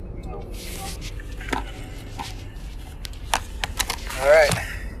Alright.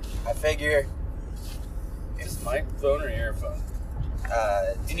 I figure... Is microphone or earphone?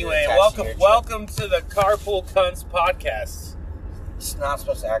 Anyway, attached welcome to the Carpool Cunts podcast. It's not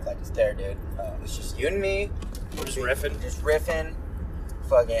supposed to act like it's there, dude. It's just you and me. We're just riffing. Just riffing.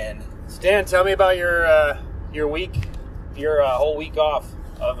 Fucking... Stan, tell me about your week, your whole week off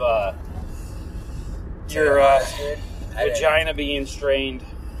of your vagina being strained.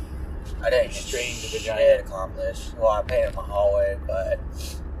 I didn't strain the vagina. Shit accomplished. Well, I painted my hallway, but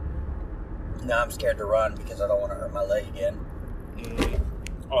now I'm scared to run because I don't want to hurt my leg again.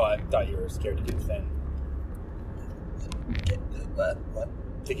 Oh, I thought you were scared to get thin. What?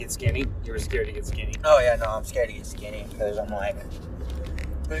 To get skinny? You were scared to get skinny? Oh, yeah, no, I'm scared to get skinny because I'm like,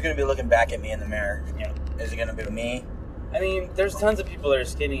 who's going to be looking back at me in the mirror? Yeah. Is it going to be me? I mean, there's tons of people that are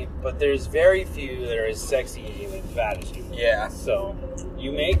skinny, but there's very few that are as sexy as you and fat as you. Yeah. So,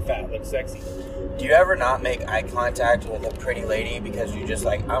 you make fat look sexy. Do you ever not make eye contact with a pretty lady because you're just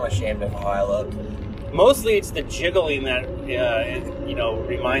like, I'm ashamed of how I look? Mostly it's the jiggling that,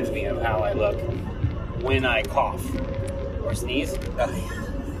 reminds me of how I look when I cough or sneeze.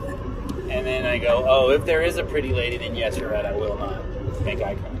 And then I go, oh, if there is a pretty lady, then yes, you're right, I will not make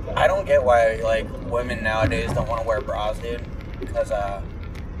eye contact. I don't get why, like, women nowadays don't want to wear bras, dude. Because,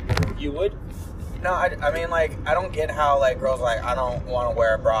 You would? No, I mean, like, I don't get how, like, girls are like, I don't want to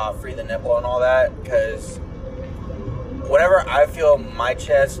wear a bra, free the nipple and all that. Because whenever I feel my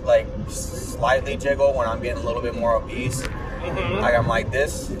chest, like, slightly jiggle when I'm getting a little bit more obese, like, I'm like,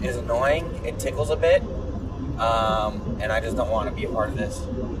 this is annoying. It tickles a bit. And I just don't want to be a part of this.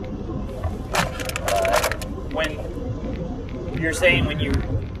 When you're saying when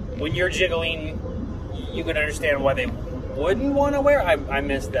you're jiggling, you can understand why they wouldn't want to wear? I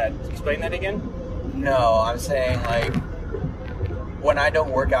missed that. Explain that again? No, I'm saying, like, when I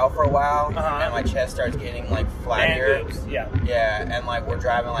don't work out for a while, and my chest starts getting, like, flabbier. Yeah. Yeah, and, like, we're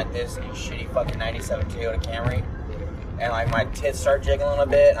driving, like, this new shitty fucking 97 Toyota Camry. And, like, my tits start jiggling a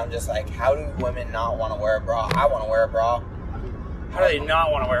bit. And I'm just like, how do women not want to wear a bra? I want to wear a bra. How do they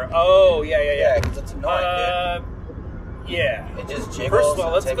not want to wear? Oh, yeah. Yeah, because it's annoying, dude. Yeah. It just jiggles. First of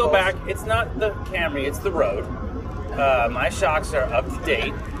all, let's tickles. go back. It's not the Camry, it's the road. My shocks are up to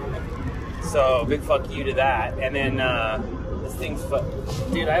date. So, big fuck you to that. And then, this thing's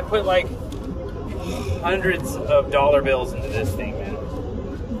dude, I put like hundreds of dollar bills into this thing, man.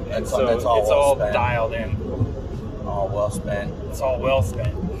 And so it's all spent. Dialed in. All well spent. It's all well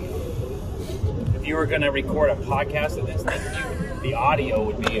spent. If you were going to record a podcast of this thing, the audio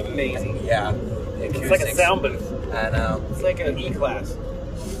would be amazing. Yeah. It's like a sound booth. I know. It's like an E-Class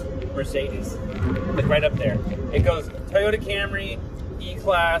Mercedes. Like right up there. It goes Toyota Camry,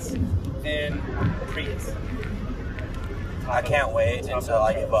 E-Class, and Prius. I can't wait until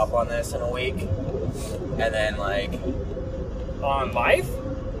I give up on this in a week. And then, like... On life?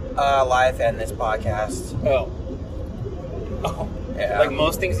 Life and this podcast. Oh. Yeah. Like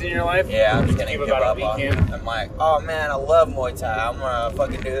most things in your life? Yeah, I'm just gonna give about up a on it. weekend. I'm like, oh man, I love Muay Thai. I'm gonna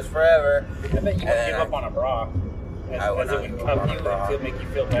fucking do this forever. I bet you would give up on a bra. I would as not it would give up cup on a you bra. and make you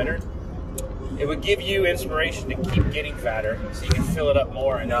feel better. It would give you inspiration to keep getting fatter so you can fill it up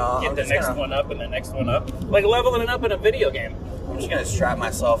more and get the next one up and the next one up. Like leveling it up in a video game. I'm just gonna strap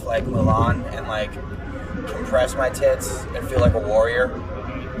myself like Mulan and like compress my tits and feel like a warrior.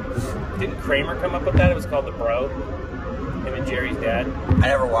 Didn't Kramer come up with that? It was called The Bro. Him and Jerry's dad. I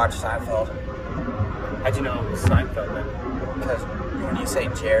never watched Seinfeld. How'd you know it was Seinfeld then? Because when you say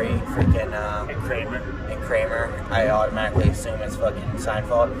Jerry, freaking And Kramer, I automatically assume it's fucking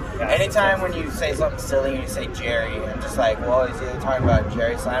Seinfeld. Yeah, Anytime when you say something silly and you say Jerry, I'm just like, well, is he talking about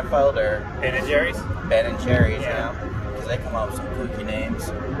Jerry Seinfeld or Ben and Jerry's? Ben and Jerry's, Yeah. you know? Because they come up with some kooky names.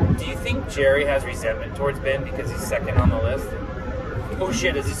 Do you think Jerry has resentment towards Ben because he's second on the list? Oh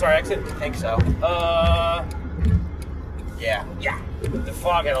shit, is this our exit? I think so. Yeah. The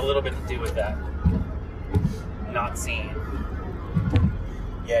fog had a little bit to do with that. Not seeing.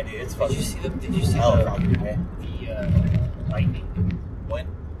 Yeah, dude, it's fucking... Did you see the lightning? When?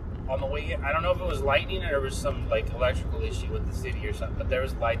 On the way in, I don't know if it was lightning or there was some like electrical issue with the city or something, but there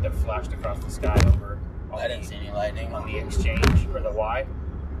was light that flashed across the sky over. I didn't see any lightning. On the exchange or the Y.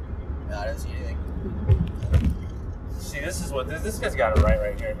 No, I didn't see anything. See, this is what this guy's got it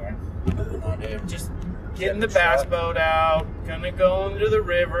right here, man. No, dude. Just getting the bass boat out, gonna go into the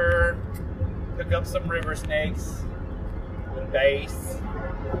river, pick up some river snakes and bass.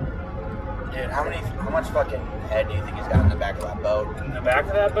 Dude, how much fucking head do you think he's got in the back of that boat? In the back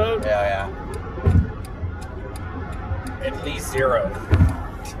of that boat? Yeah. At least zero.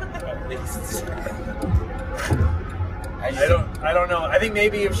 At least zero. I don't know. I think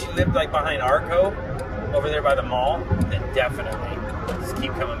maybe if she lived like behind Arco, over there by the mall, then definitely just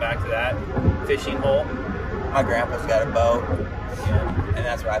keep coming back to that fishing hole. My grandpa's got a boat, Yeah. and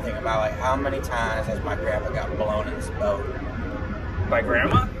that's what I think about. Like, how many times has my grandpa got blown in this boat? By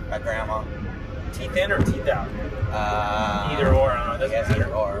grandma? My grandma. Teeth in or teeth out? Either or. I don't know. It I guess doesn't either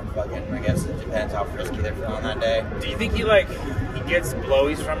matter. or. Fucking, I guess it depends how frisky they're feeling that day. Do you think he gets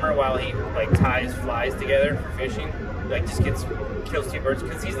blowies from her while he like ties flies together for fishing? Like just kills two birds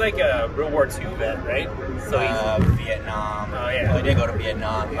because he's like a World War II vet, right? So he's Vietnam. Oh, yeah. Well, he did go to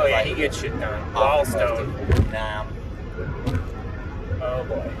Vietnam. oh yeah, he gets shit done. Ball stone. Nah. Oh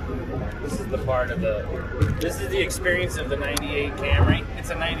boy, this is the part of this is the experience of the '98 Camry. It's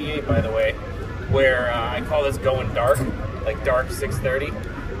a '98, by the way, where I call this going dark, like dark 630,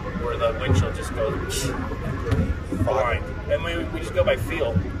 where the windshield just goes blind, and we just go by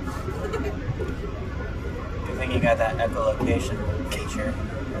feel. Good thing you got that echolocation feature.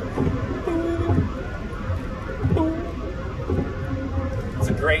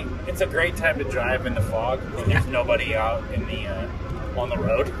 It's a great time to drive in the fog when there's nobody out in the on the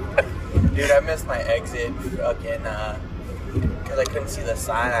road. Dude, I missed my exit fucking because I couldn't see the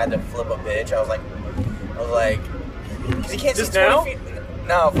sign. I had to flip a bitch. I was like, 'cause you can't Just see 20 now? feet.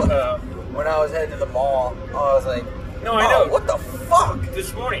 No, when I was heading to the mall, I was like, No, I know. What the fuck?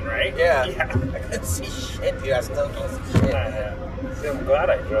 This morning, right? Yeah. Yeah. I couldn't see shit, dude. I still can't see shit. See, I'm glad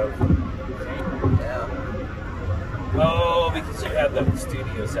I drove. Yeah. Oh, because you had the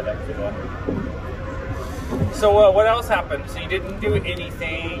studio set up for that. So what else happened? So you didn't do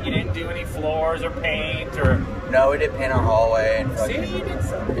anything? You didn't do any floors or paint or? No, we did paint our hallway and See, fucking. you did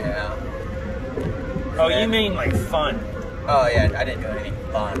something. Yeah. Oh, you mean like fun? Oh yeah, I didn't do anything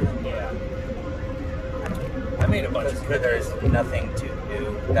fun. Yeah. I made a bunch of Because there's nothing to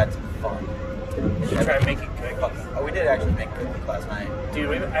do that's fun. You should try making cookies. Oh, we did actually make cookies last night.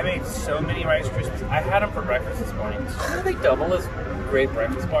 Dude, I made so many Rice Krispies. I had them for breakfast this morning. Do they double as great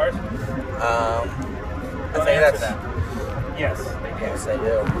breakfast bars? I Don't think answer that's. that. Yes, they do. Yes, I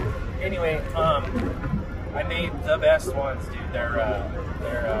do. Anyway, I made the best ones, dude.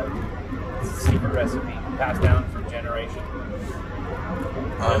 They're secret recipe passed down for generation.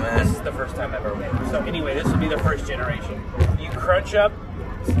 Oh This man. is the first time I've ever made them. So anyway, this will be the first generation. You crunch up.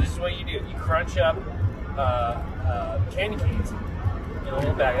 So this is what you do. You crunch up candy canes in a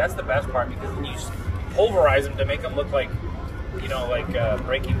little bag. That's the best part because then you pulverize them to make them look like,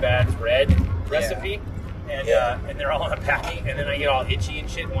 Breaking Bad's red recipe. And and they're all in a packing. And then I get all itchy and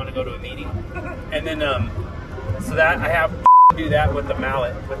shit and want to go to a meeting. And then so that I have do that with the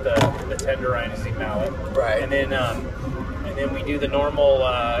mallet, with the tenderizing mallet. Right. And then we do the normal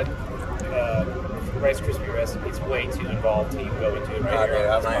Rice Krispie recipe. It's way too involved to even go into it right God, here. dude,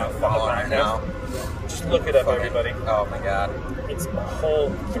 I'm It's not on even the following right now. podcast. Just look it up, Fucking- everybody. Oh my god. It's a whole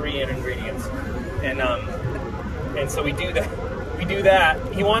 3 ingredients, and so we do that. We do that.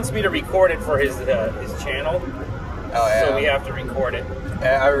 He wants me to record it for his channel, Oh yeah. so we have to record it.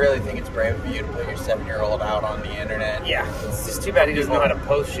 I really think it's brave of you to put your 7-year-old out on the internet. Yeah, it's just too bad he doesn't know how to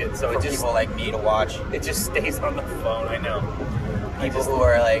post shit, so For it just people like me to watch. it just stays on the phone. I know. People who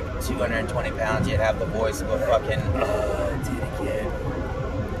are like 220 pounds yet have the voice of a fucking. Did it again.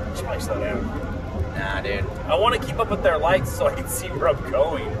 Should probably slow down. Nah, dude. I want to keep up with their likes so I can see where I'm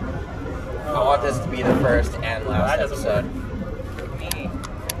going. I want this to be the first and last That doesn't episode. Me.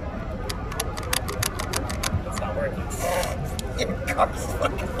 It's not working. Your car's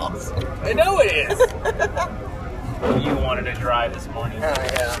fucking awesome. I know it is. You wanted to drive this morning. Oh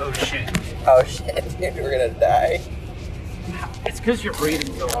yeah. Oh shit. Oh shit, dude, we're gonna die. It's because you're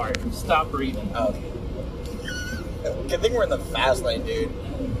breathing so hard. Stop breathing. Oh. Good thing we're in the fast lane, dude.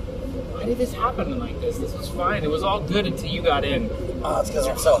 Why did this happen like this? This was fine. It was all good until you got in. Oh, it's because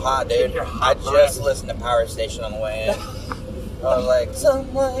I'm so hot, dude. You're I hot just breath. listened to Power Station on the way in. I was like,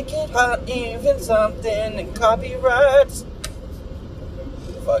 some like it hot, even something, and copyrights.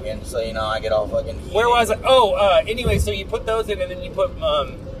 Fucking, so you know, I get all fucking. Where was I? Oh, anyway, so you put those in, and then you put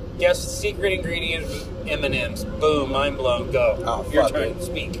guess secret ingredient M&Ms. Boom, mind blown. Go. Oh, Your fuck, turn. dude.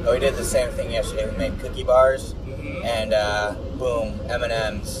 Speak. Oh, we did the same thing yesterday. We made cookie bars, Mhm. and boom,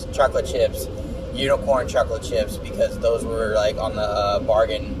 M&Ms, chocolate chips, unicorn chocolate chips, because those were like on the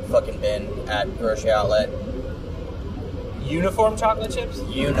bargain fucking bin at grocery outlet. Uniform chocolate chips?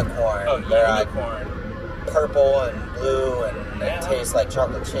 Unicorn. Oh, They're like unicorn. purple and blue, and Yeah. they taste like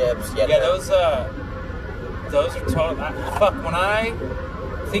chocolate chips. Yeah, those are total. Fuck, when I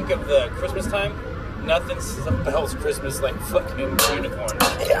think of the Christmas time, nothing spells Christmas like fucking unicorn.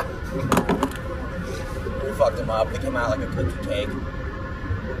 Yeah. We fucked them up. They came out like a cookie cake.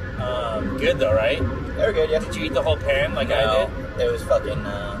 Good though, right? They were good, yeah. Did you eat the whole pan like I No, did? it was fucking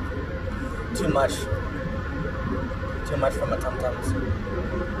too much. Too much for my tum-tums.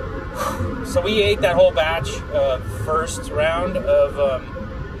 So we ate that whole batch first round of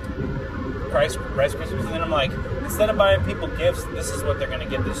Rice Krispies, and then I'm like, instead of buying people gifts, this is what they're going to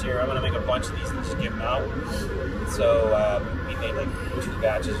get this year. I'm going to make a bunch of these and just give them out. So we made like 2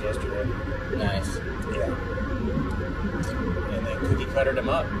 batches yesterday. Nice. Yeah. And then cookie cuttered them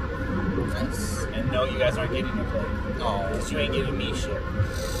up. Nice. And no, you guys aren't getting a plate. Oh. Because you ain't getting me shit.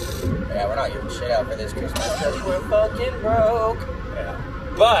 Yeah, we're not giving shit out for this Christmas because we're fucking broke. Yeah.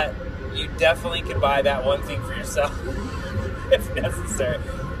 But you definitely could buy that one thing for yourself if necessary.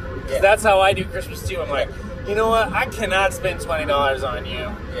 Yeah. That's how I do Christmas too. I'm like, you know what? I cannot spend $20 on you.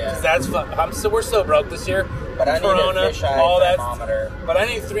 Yeah. Because we're so broke this year. But I need Corona, a fisheye all that. thermometer. But I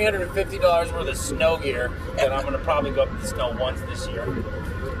need $350 worth of snow gear that I'm going to probably go up to the snow once this year.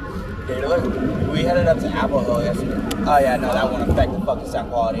 Dude, look, we headed up to Apple Hill yesterday. Oh yeah, no, that won't affect the fucking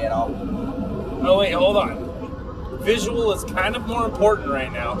sound quality at all. Oh wait, hold on. Visual is kind of more important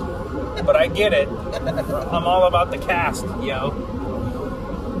right now, but I get it. I'm all about the cast, yo.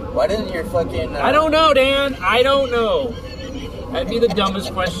 Why didn't your fucking... I don't know, Dan. I don't know. That'd be the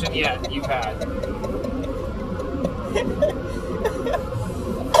dumbest question yet you've had.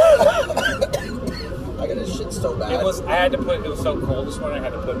 I got this shit so bad. It was so cold this morning, I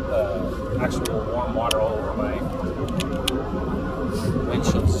had to put actual warm water all over my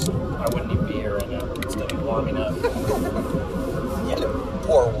windshields. I wouldn't even be here right now. It's going to be warming up. You had to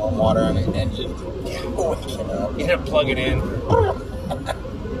pour warm water on it and just wake it up. You had to plug it in.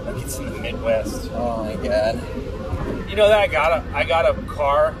 Like it's in the Midwest. Oh my god. You know that I got a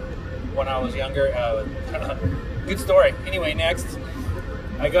car when I was younger. Good story. Anyway, next,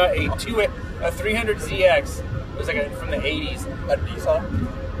 I got a 300ZX. It was like from the 80s. A diesel?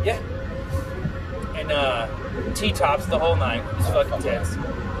 Yeah. And T-tops the whole nine. It was fucking tense.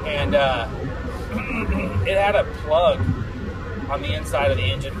 And it had a plug on the inside of the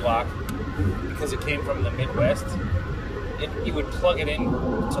engine block because it came from the Midwest. You would plug it in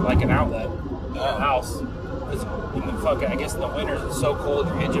to like an outlet in the house. Because I guess in the winters it's so cold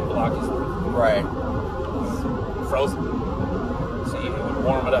your engine block is Right. frozen. So you would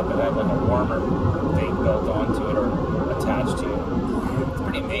warm it up and have like a warmer thing built onto it or attached to it. It's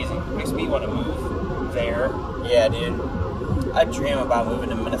pretty amazing. It makes me want to move there. Yeah, dude. I dream about moving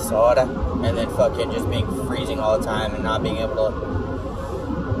to Minnesota and then fucking just being freezing all the time and not being able to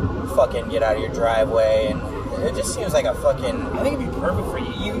fucking get out of your driveway, and it just seems like a fucking... I think it'd be perfect for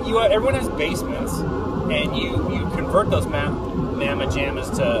you. Everyone has basements, and you convert those mamma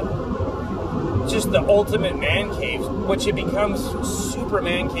jammas to just the ultimate man caves, which it becomes super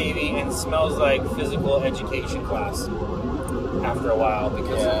man cavey and smells like physical education class after a while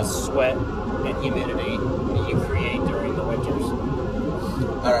because of the sweat and humidity that you create during the winters.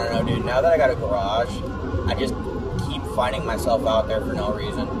 I don't know, dude. Now that I got a garage, I just keep finding myself out there for no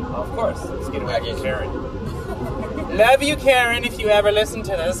reason. Of course, let's get away from Karen. Love you, Karen, if you ever listen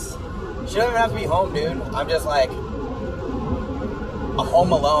to this. She doesn't have to be home, dude. I'm just like a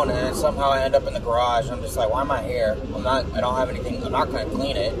home alone, and then somehow I end up in the garage. I'm just like, why am I here? I don't have anything. I'm not going to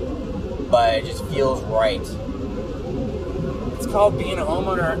clean it, but it just feels right. It's called being a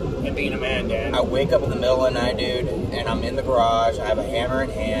homeowner and being a man, Dan. I wake up in the middle of the night, dude, and I'm in the garage. I have a hammer in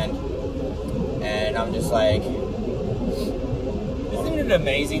hand, and I'm just like... Isn't it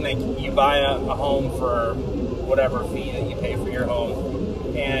amazing that you buy a home for whatever fee that you pay for your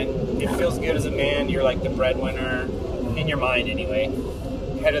home, and it feels good as a man? You're like the breadwinner, in your mind anyway,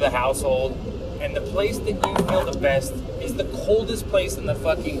 head of the household, and the place that you feel the best is the coldest place in the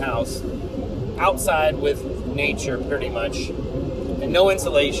fucking house, outside with nature pretty much, and no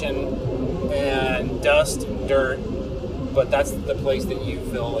insulation, and dust, dirt, but that's the place that you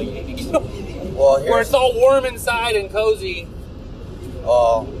feel like you need to get where it's all warm inside and cozy.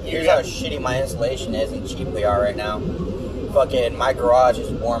 Well, here's how shitty my insulation is and cheap we are right now. Fucking, my garage is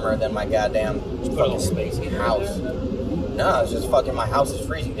warmer than my goddamn fucking space house. No, it's just fucking, my house is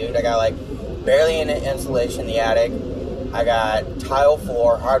freezing, dude. I got like barely any insulation in the attic. I got tile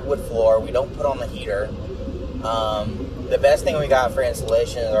floor, hardwood floor. We don't put on the heater. The best thing we got for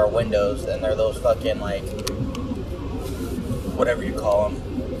insulation is our windows, and they're those fucking like, whatever you call them,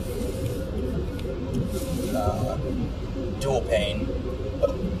 dual pane.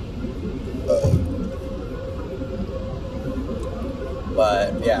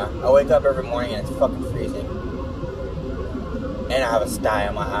 But yeah, I wake up every morning and it's fucking freezing, and I have a sty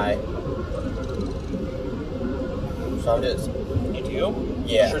on my eye. So I'm just... You do?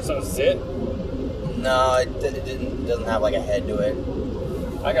 Yeah. You sure it's not a zit? No, it doesn't have like a head to it.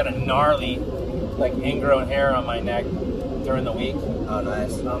 I got a gnarly like ingrown hair on my neck during the week. Oh,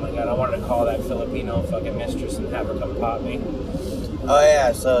 nice. Oh my god, I wanted to call that Filipino fucking mistress and have her come pop me. Oh,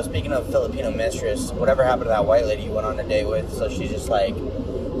 yeah, so speaking of Filipino mistress, whatever happened to that white lady you went on a date with? So she's just like,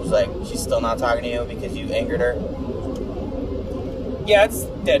 she's still not talking to you because you angered her? Yeah, it's a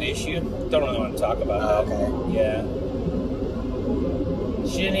dead issue. Don't really want to talk about that. Okay. Yeah.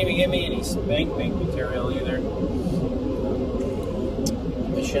 She didn't even give me any spank bank material either.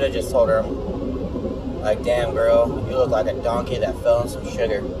 You should have just told her, like, damn, girl, you look like a donkey that fell in some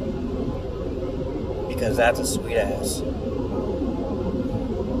sugar. Because that's a sweet ass.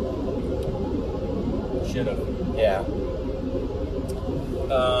 Should have. Yeah.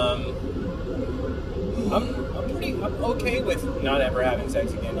 I'm okay with not ever having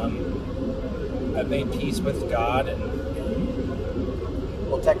sex again. I've made peace with God and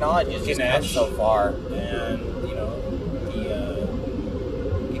Well, technology has just come so far. And, you know,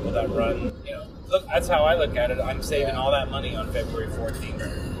 the people that run, you know, look, that's how I look at it. I'm saving all that money on February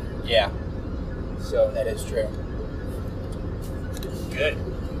 14th. Yeah. So That is true. good.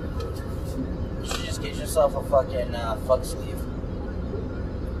 You should just get yourself a fucking fuck sleeve.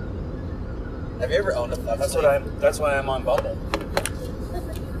 Have you ever owned a fuck sleeve? That's why I'm on Bumble.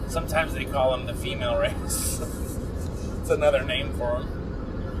 Sometimes they call them the female race. It's another name for them.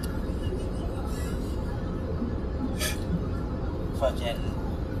 Fucking,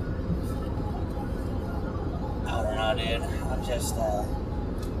 I don't know, dude. I'm just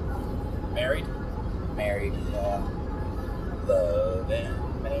Married? married. Yeah. Love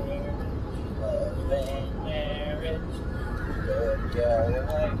and marriage. Love and marriage. Love, yeah,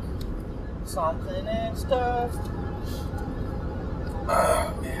 like something and stuff.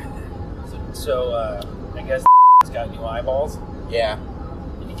 Oh man. So I guess he's got new eyeballs Yeah.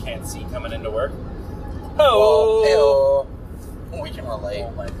 and you can't see coming into work. Oh. We can relate.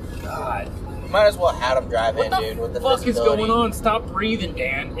 Oh my god. You might as well have him drive in, dude. With the What the fuck is visibility. going on? Stop breathing,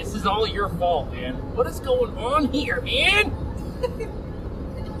 Dan. This is all your fault, man. What is going on here, man?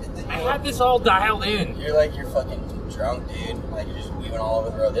 I had this all dialed in. You're like, you're fucking drunk, dude. Like, you're just weaving all over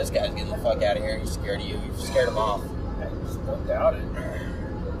the road. This guy's getting the fuck out of here. He's scared of you. You've scared him off. I just don't doubt it.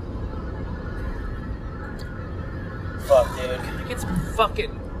 Fuck, dude. Can I get some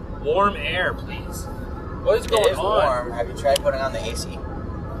fucking warm air, please? What is It going is on? warm. Have you tried putting on the AC?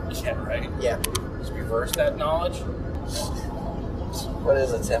 Yeah, right? Yeah. Just reverse that knowledge. What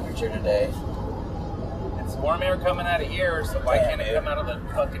is the temperature today? It's warm air coming out of here, so why Yeah, can't it dude. come out of the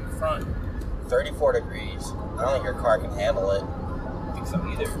fucking front? 34 degrees. I don't think your car can handle it. I don't think so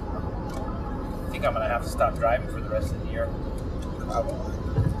either. I think I'm gonna have to stop driving for the rest of the year. Probably.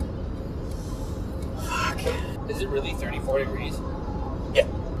 Fuck. Is it really 34 degrees? Yeah.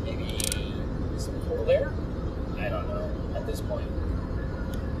 Maybe some cold air? I don't know at this point.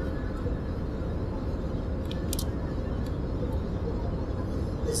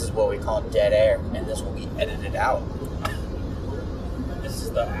 This is what we call dead air, and this will be edited out. This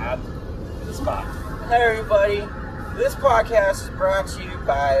is the ad for the spot. Hey, everybody. This podcast is brought to you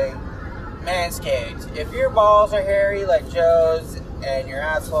by Manscaped. If your balls are hairy like Joe's and your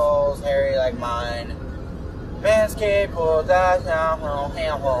asshole's hairy like mine, Manscaped will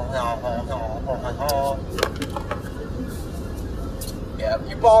yeah,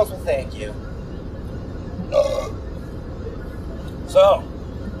 your balls will thank you. So,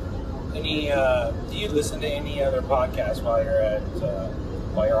 do you listen to any other podcasts while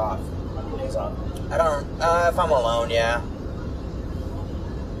you're off? On your days off? I don't, if I'm alone, yeah.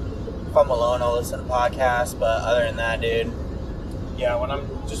 If I'm alone, I'll listen to podcasts, but other than that, dude, Yeah, when I'm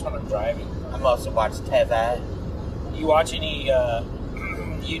driving. I mostly watch TV. You watch any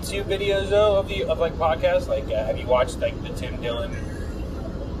YouTube videos though of like podcasts? Like, have you watched like the Tim Dillon?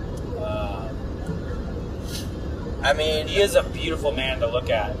 I mean, He is a beautiful man to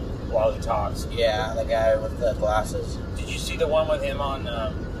look at while he talks. yeah, the guy with the glasses. Did you see the one with him on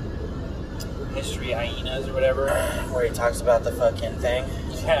History Hyenas or whatever? Where he talks about the fucking thing.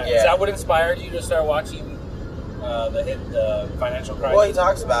 Yeah. Is that what inspired you to start watching the financial crisis? Well, he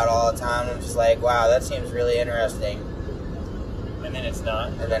talks about it all the time. I'm just like, wow, that seems really interesting. And then it's not.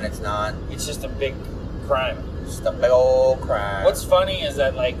 And then it's not. It's just a big crime. Just a big old crime. What's funny is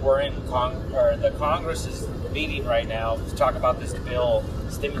that like we're in the Congress is meeting right now to talk about this bill,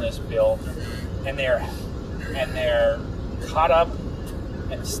 stimulus bill, and they're caught up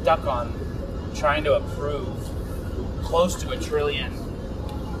and stuck on trying to approve close to $1 trillion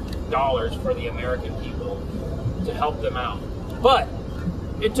for the American people to help them out. But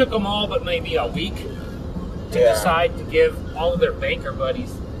it took them all but maybe a week to decide to give all of their banker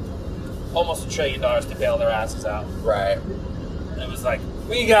buddies almost $1 trillion to bail their asses out. Right. And it was like,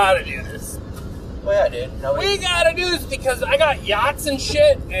 we gotta do this. Well, yeah, dude. We gotta do this because I got yachts and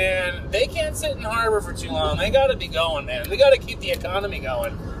shit, and they can't sit in harbor for too long. They gotta be going, man. We gotta keep the economy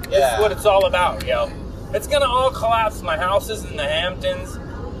going. Yeah. That's what it's all about, yo. It's gonna all collapse. My houses in the Hamptons,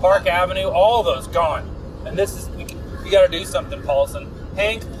 Park Avenue, all of those gone. And this is, we gotta do something, Paulson.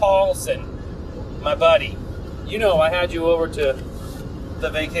 Hank Paulson, my buddy. You know, I had you over to the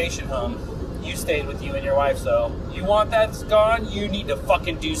vacation home. You stayed with you and your wife, so you want that gone? You need to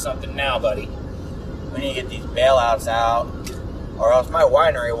fucking do something now, buddy. We need to get these bailouts out, or else my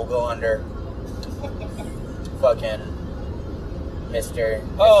winery will go under. Fucking Mr.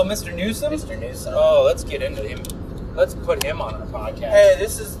 Newsom? Mr. Newsom. Oh, let's get into him. Let's put him on our podcast. Hey,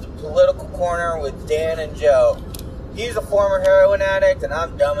 this is the Political Corner with Dan and Joe. He's a former heroin addict, and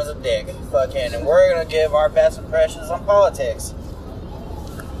I'm dumb as a dick. Fucking, and we're gonna give our best impressions on politics.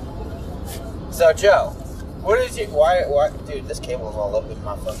 So, Joe, what is your why? Dude, this cable's all up in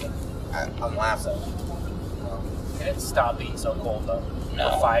my fucking. I'm laughing. Can it stop being so cold though?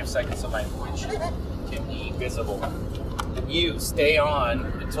 No. For 5 seconds of my voice can be visible. And you stay on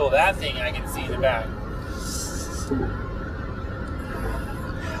until that thing I can see in the back.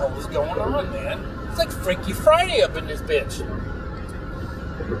 What was going on, man? It's like Freaky Friday up in this bitch.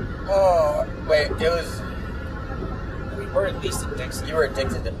 Oh, wait, it was. We were at least addicted. You were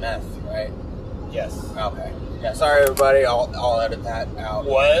addicted to meth, right? Yes. Okay. Yeah, sorry, everybody. I'll edit that out.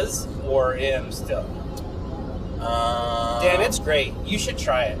 Was or am still. Dan, it's great. You should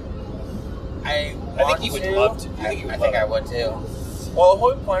try it. I think you would love to. I think I would too. Well, the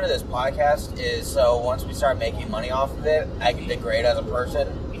whole point of this podcast is so once we start making money off of it, I can degrade as a person,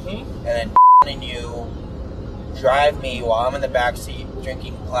 and then and you drive me while I'm in the backseat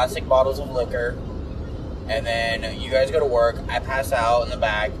drinking plastic bottles of liquor, and then you guys go to work, I pass out in the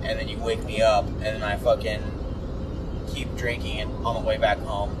back, and then you wake me up, and then I fucking keep drinking it on the way back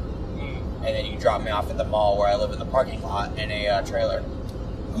home, and then you drop me off at the mall where I live in the parking lot in a trailer.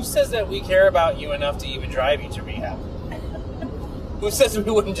 Who says that we care about you enough to even drive you to rehab? Who says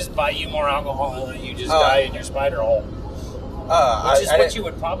we wouldn't just buy you more alcohol and let you just die in your spider hole? Which is what you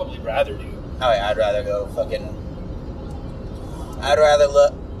would probably rather do. Oh, yeah, I'd rather go fucking... I'd rather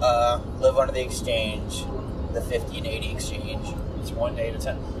live under the exchange, the 50 and 80 exchange. It's one day at a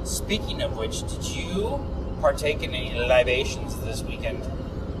time. Speaking of which, did you partake in any libations this weekend?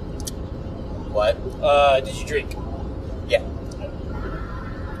 What? Did you drink? Yeah.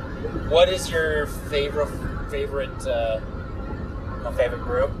 What is your favorite My favorite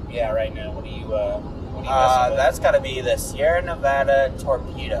group? yeah, right now? What do you messing with? That's gotta be the Sierra Nevada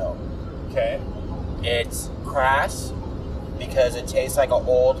Torpedo. Okay. It's crass because it tastes like an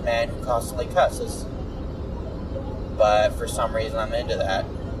old man who constantly cusses. But for some reason, I'm into that.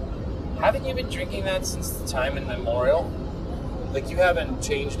 Haven't you been drinking that since the time immemorial? Like, you haven't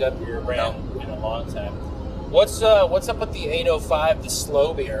changed up your brand in a long time. What's up with the 805, the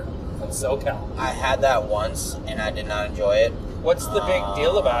slow beer from SoCal? I had that once, and I did not enjoy it. What's the big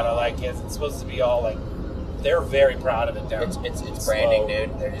deal about it? Like, is it supposed to be all, like, they're very proud of it down. It's branding, slow.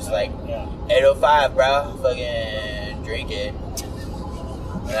 dude. They're just like, Yeah. 805, bro. Fucking drink it.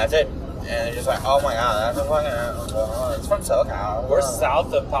 And that's it. And they're just like, oh my god, that's a fucking... it's from SoCal. We're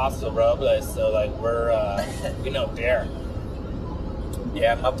south of Paso Robles, so, like, we know beer.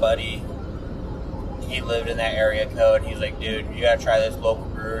 Yeah, my buddy, he lived in that area code. He's like, dude, you gotta try this local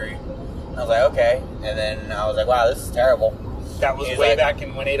brewery. I was like, okay. And then I was like, wow, this is terrible. That was He's way like- back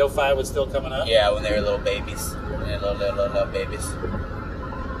in when 805 was still coming up? Yeah, when they were little babies. Yeah, little babies.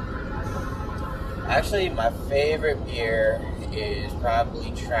 Actually, my favorite beer is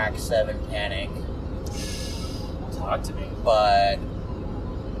probably Track 7 Panic. Talk to me. But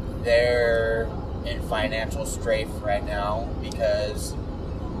they're in financial strafe right now because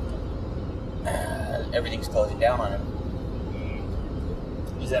everything's closing down on them.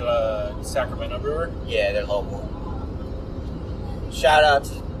 Is that a Sacramento brewer? Yeah, they're local. Shout out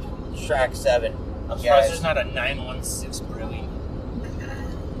to Track 7. I'm surprised there's not a 916 brewing.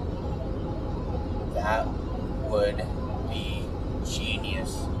 That would be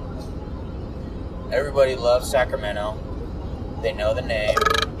genius. Everybody loves Sacramento. They know the name.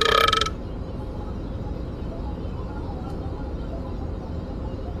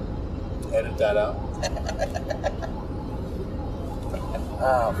 Edit that out.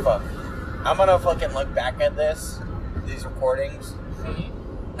 Oh, fuck. I'm gonna fucking look back at these recordings,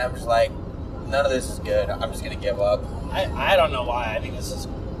 and I'm just like, none of this is good. I'm just gonna give up. I don't know why. I think this is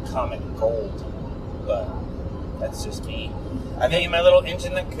comic gold, but that's just me. I think my little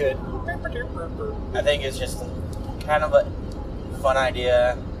engine that could. I think it's just kind of a fun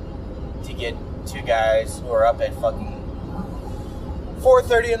idea to get two guys who are up at fucking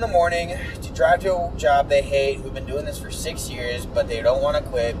 4:30 in the morning to drive to a job they hate, who've been doing this for 6 years, but they don't want to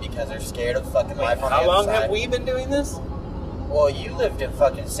quit because they're scared of fucking life on the other side. How long have we been doing this? Well, you lived in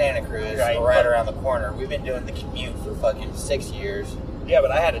fucking Santa Cruz, right around the corner. We've been doing the commute for fucking 6 years. Yeah,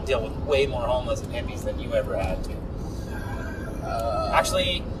 but I had to deal with way more homeless and hippies than you ever had to.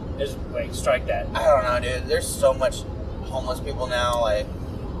 Actually, strike that. I don't know, dude. There's so much homeless people now. Like,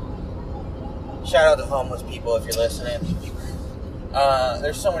 shout out to homeless people if you're listening.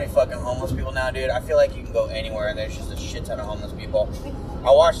 There's so many fucking homeless people now, dude. I feel like you can go anywhere and there's just a shit ton of homeless people.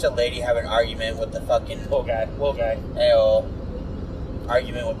 I watched a lady have an argument with the fucking... Little guy. Ayo.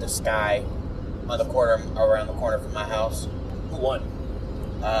 Argument with this guy on the corner, around the corner from my house. Who won?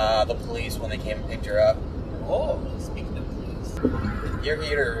 The police when they came and picked her up. Oh, speaking of police. Your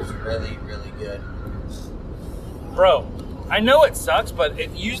heater is really, really good. Bro, I know it sucks, but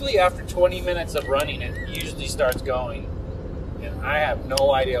it usually after 20 minutes of running, it usually starts going. And I have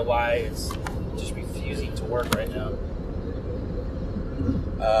no idea why it's just refusing to work right now.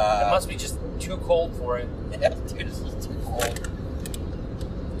 It must be just too cold for it. Yeah, dude, it's just too cold.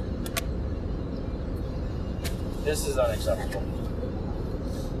 This is unacceptable.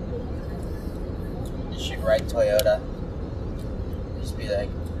 You should write Toyota. Just be like,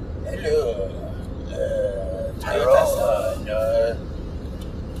 hello, Toyota.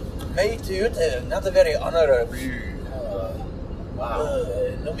 May Toyota, not a very honorable. Wow.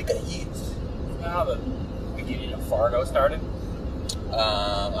 Nobody got hit. You know how the beginning of Fargo started?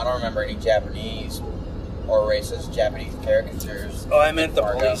 I don't remember any Japanese or racist Japanese caricatures. Oh, I meant the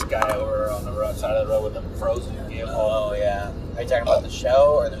Fargo. police guy over on the side of the road with the frozen vehicle. Oh, yeah. Are you talking about the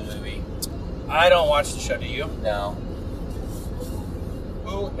show or the movie? I don't watch the show, do you? No.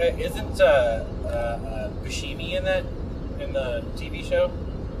 Who isn't Buscemi in the TV show?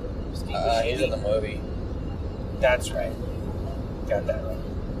 Steve Buscemi? He's in the movie. That's right. Got that right.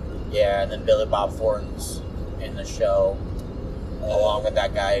 Yeah, and then Billy Bob Thornton's in the show, along with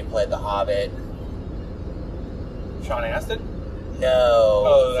that guy who played the Hobbit. Sean Astin?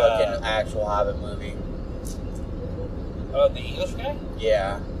 No, fucking actual Hobbit movie. Oh, the English guy?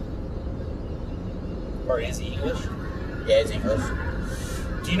 Yeah. Or is he English? Yeah, he's English.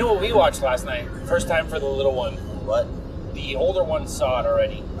 Do you know what we watched last night? First time for the little one. What? The older one saw it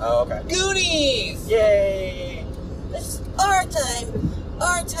already. Oh, okay. Goonies! Yay! This is our time.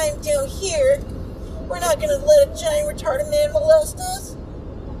 Our time down here. We're not gonna let a giant retarded man molest us.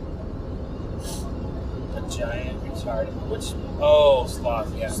 A giant retarded. Which? Oh,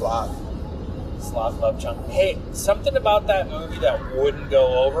 Sloth, yeah. Sloth. Sloth Love Chunk. Hey, something about that movie that wouldn't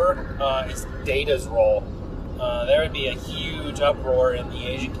go over is Data's role. There would be a huge uproar in the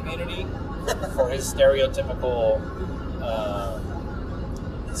Asian community for his stereotypical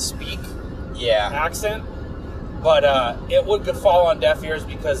speak accent. But it would fall on deaf ears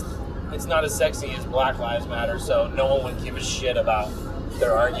because it's not as sexy as Black Lives Matter, so no one would give a shit about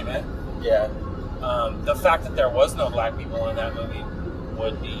their argument. Yeah. The fact that there was no black people in that movie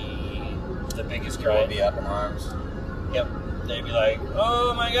would be the biggest People gripe. would be up in arms. Yep. They'd be like,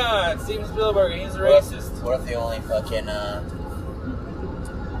 oh my god, Steven Spielberg, he's a racist. What if the only fucking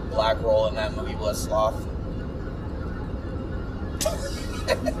black role in that movie was Sloth?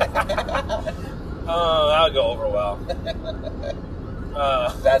 Oh, that would go over well.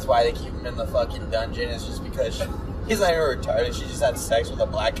 That's why they keep him in the fucking dungeon. It's just because he's not even retarded. She just had sex with a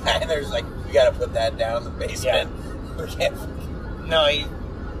black guy, and there's like, you gotta put that down in the basement. We can't. No,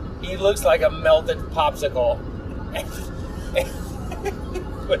 he looks like a melted popsicle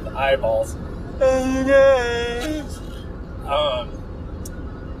with eyeballs.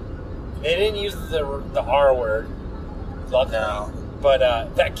 They didn't use the R word, luckily. No. But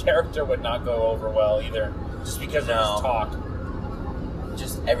that character would not go over well either, just because of his talk.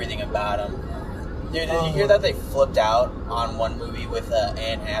 Just everything about him. Dude, did you hear that they flipped out on one movie with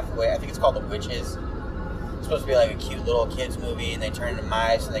Anne Hathaway? I think it's called The Witches. It's supposed to be like a cute little kids movie, and they turn into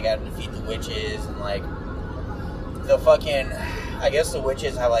mice, and they gotta defeat the witches, and like the fucking, I guess the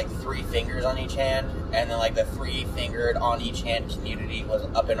witches have like 3 fingers on each hand, and then like the 3-fingered on each hand community was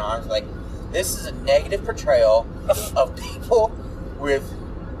up in arms. Like, this is a negative portrayal of people with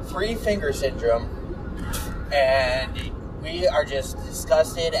 3-finger syndrome, and we are just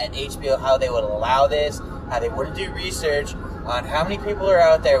disgusted at HBO how they would allow this, how they wouldn't do research on how many people are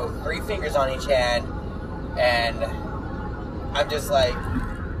out there with 3 fingers on each hand, and I'm just like,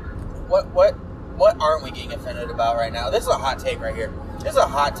 what aren't we getting offended about right now? This is a hot take right here. This is a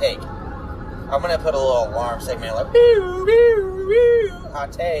hot take. I'm gonna put a little alarm segment like, woo, woo, woo,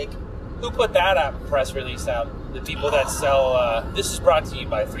 hot take. Who put that press release out? The people that sell, this is brought to you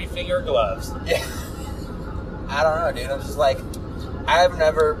by 3 Finger Gloves. Yeah. I don't know, dude. I'm just like, I've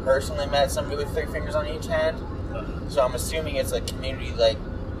never personally met somebody with 3 fingers on each hand, so I'm assuming it's a community like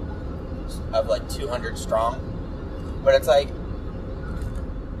of like 200 strong. But it's like,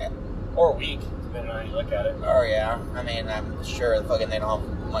 Or weak, depending on how you look at it. oh yeah, I mean, I'm sure fucking they don't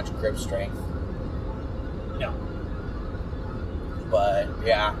have much grip strength. No. But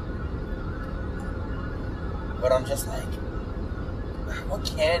yeah. But I'm just like, what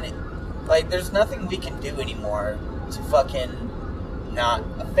can it, like, there's nothing we can do anymore to fucking not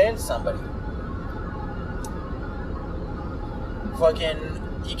offend somebody.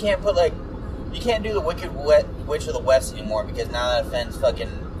 Fucking, you can't put like, you can't do the Wicked Witch of the West anymore because now that offends fucking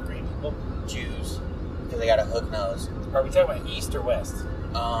Green people. Jews because they got a hook nose. Are we talking about east or west?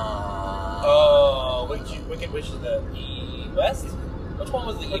 Wicked Witch is the west? Which one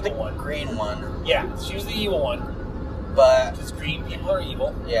was the the evil one? green one. Yeah, she was the evil one. But Because green people are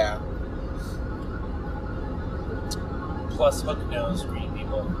evil. yeah, Plus hook nose green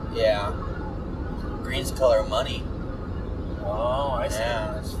people. yeah. Green's color of money. Oh, I see.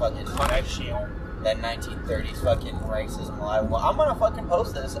 Yeah, it's fucking Connection. that 1930s fucking racism alive. Well, I'm gonna fucking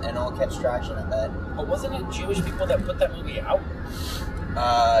post this and it'll catch traction, I bet. But wasn't it Jewish people that put that movie out?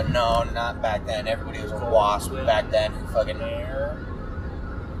 No, not back then. Everybody was a wasp back then. Who fucking There.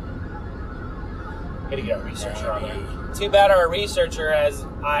 Gotta get our researcher on there. Too bad our researcher has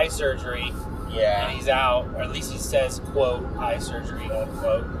eye surgery and yeah. he's out, or at least he says, quote, eye surgery,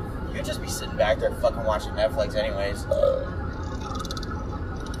 unquote. You'd just be sitting back there fucking watching Netflix, anyways.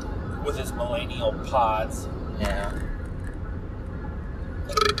 With his millennial pods. Yeah.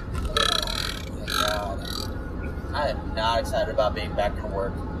 Oh my god. I am not excited about being back in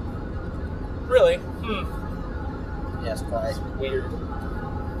work. Really? Yes, quite. Weird.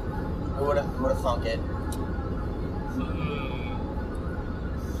 Who would have thunk it?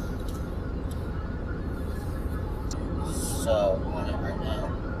 So, I'm on it right now.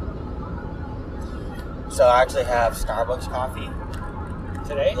 So I actually have Starbucks coffee.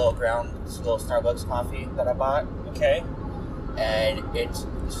 Today? Little Starbucks coffee that I bought. Okay. And it's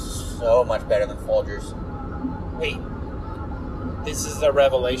so much better than Folgers. Wait. This is a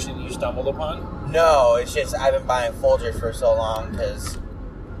revelation you stumbled upon? No, it's just I've been buying Folgers for so long because,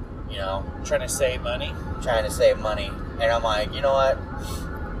 you know, Trying to save money? trying to save money. And I'm like, you know what?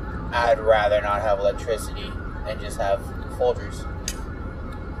 I'd rather not have electricity and just have Folgers.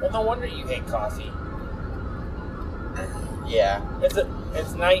 Well, no wonder you hate coffee. Yeah.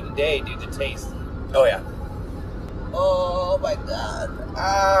 It's night and day, dude, the taste. Oh, yeah. Oh, my God.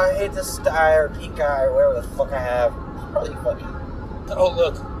 I hate this eye or pink eye or whatever the fuck I have. It's probably fucking... Oh,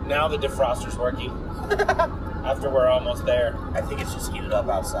 look. Now the defroster's working. After we're almost there. I think it's just heated up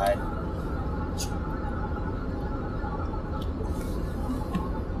outside.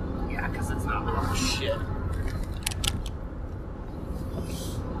 Yeah, because it's not warm shit.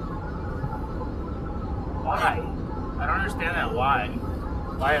 Why? I don't understand that. Why?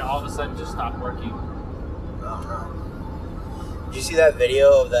 Why it all of a sudden just stopped working? I don't know. Did you see that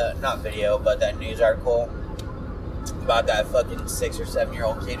video of the... Not video, but that news article about that fucking 6 or 7 year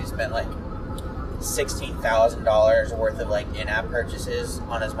old kid who spent like $16,000 worth of like in-app purchases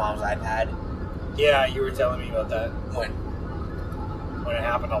on his mom's iPad? Yeah, you were telling me about that When? when it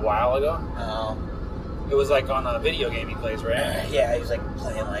happened a while ago. It was like on a video game he plays, right? Yeah, he was like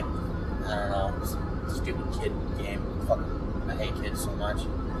playing like, I don't know, some stupid kid game. Fuck, I hate kids so much.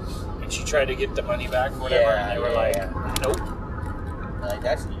 And she tried to get the money back, whatever, Yeah, and they were yeah, like, yeah. nope. Like,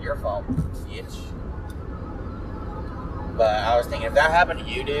 that's your fault, bitch. But I was thinking, if that happened to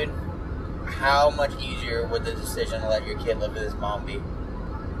you, dude, how much easier would the decision to let your kid live with his mom be?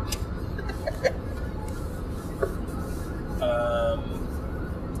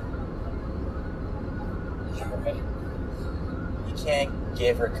 Yeah, right. You can't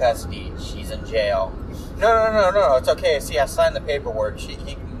give her custody. She's in jail. No. It's okay. See, I signed the paperwork. He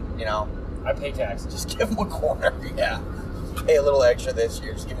can, you know, I pay taxes. just give him a corner. Yeah. Pay a little extra this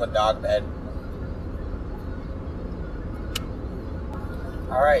year. Just give him a dog bed.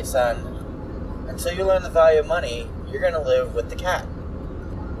 All right, son. Until you learn the value of money, you're going to live with the cat.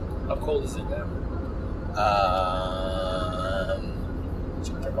 How cold is it now?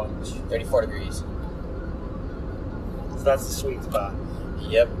 34 degrees. So that's the sweet spot.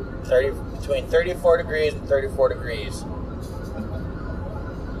 Yep. Between 34 degrees and 34 degrees.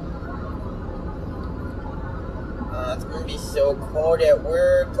 It's going to be so cold at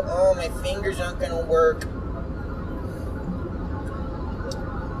work. Oh, my fingers aren't going to work.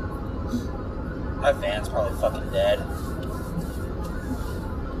 My fan's probably fucking dead.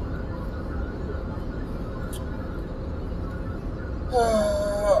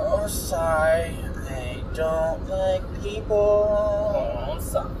 Oh, sigh. Hey, don't like people. Oh,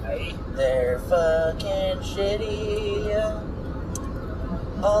 sorry. They're fucking shitty.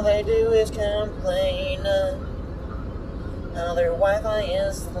 All they do is complain. How their Wi-Fi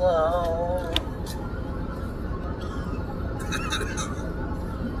is slow.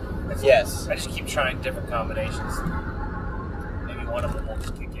 Yes. I just keep trying different combinations. Maybe one of them will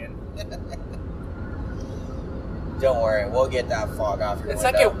just kick in. Don't worry, we'll get that fog off your It's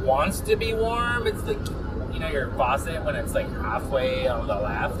window. like it wants to be warm. It's like, you know, your faucet when it's like halfway on the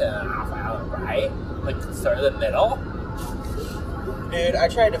left and halfway on the right. Like sort of the middle. Dude, I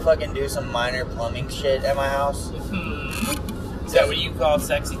tried to fucking do some minor plumbing shit at my house. Is that what you call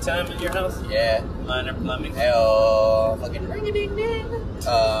sexy time at your house? Yeah. Minor plumbing? Hell, fucking ring-a-ding-ding.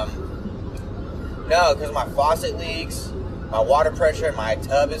 No, because my faucet leaks, my water pressure in my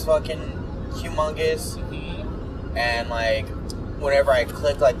tub is fucking humongous, and like, whenever I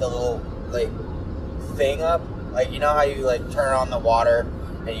click like the little like thing up, like you know how you like turn on the water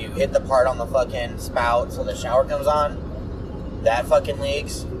and you hit the part on the fucking spout so the shower comes on, that fucking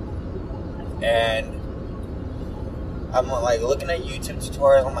leaks, and I'm like looking at YouTube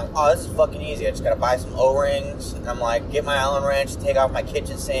tutorials. I'm like, oh, this is fucking easy. I just gotta buy some O-rings. And I'm like, get my Allen wrench, take off my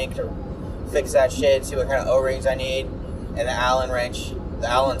kitchen sink to fix that shit, see what kind of O-rings I need. And the Allen wrench, the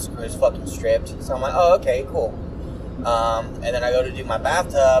Allen screw is fucking stripped. So I'm like, oh, okay, cool. And then I go to do my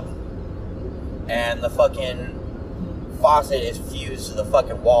bathtub, and the fucking faucet is fused to the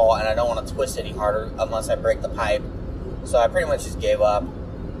fucking wall, and I don't want to twist any harder unless I break the pipe. So I pretty much just gave up.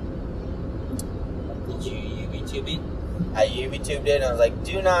 Did you YouTube it? I UV-tubed it, and I was like,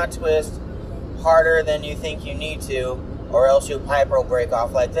 do not twist harder than you think you need to, or else your pipe will break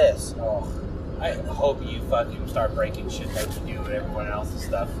off like this. Oh, I hope you fucking start breaking shit like you do with everyone else's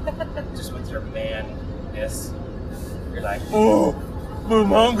stuff. Just with your man-ness. You're like, oh,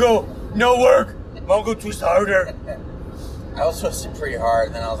 Mongo, no work. Mongo twist harder. I was twisting pretty hard,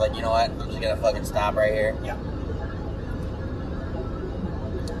 and then I was like, you know what? I'm just gonna fucking stop right here. Yeah.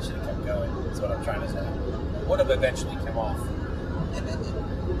 Should have kept going. That's what I'm trying to say. Would have eventually come off.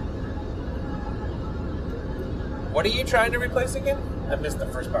 What are you trying to replace again? I missed the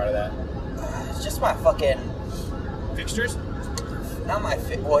first part of that. It's just my fucking, Fixtures? not my,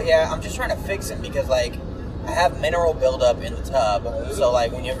 well, yeah, I'm just trying to fix it because, like, I have mineral buildup in the tub. So,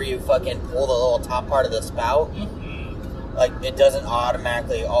 like, whenever you fucking pull the little top part of the spout, like, it doesn't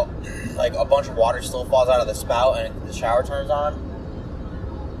automatically, like, a bunch of water still falls out of the spout and the shower turns on.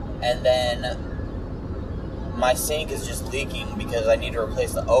 And then my sink is just leaking because I need to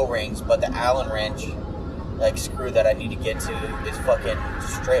replace the O-rings, but the Allen wrench, like, screw that I need to get to is fucking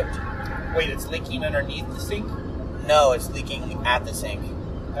stripped. Wait, it's leaking underneath the sink? No, it's leaking at the sink.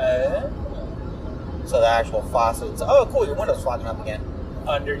 So the actual faucet's, oh, cool, your window's fogging up again.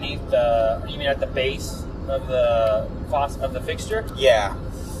 Underneath the, you mean at the base of the faucet of the fixture? Yeah.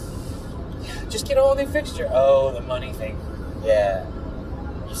 Just get a whole new fixture. Oh, the money thing. Yeah.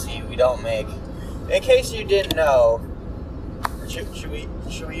 You see, we don't make. In case you didn't know, should we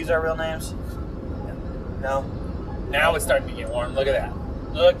use our real names? No. Now it's starting to get warm. Look at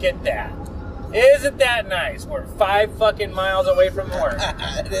that. Look at that. Isn't that nice? We're 5 fucking miles away from work.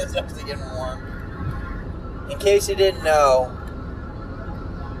 It is actually getting warm. In case you didn't know,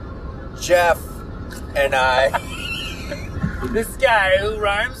 Jeff and I. This guy who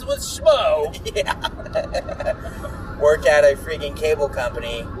rhymes with schmo. Yeah. Work at a freaking cable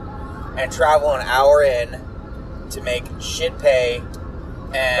company and travel an hour in to make shit pay.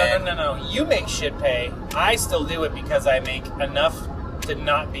 And No. You make shit pay. I still do it because I make enough to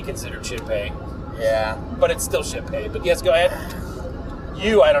not be considered shit pay. yeah. But it's still shit pay. But yes, go ahead.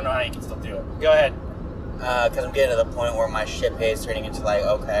 I don't know how you can still do it. Go ahead. Because I'm getting to the point where my shit pay is turning into like,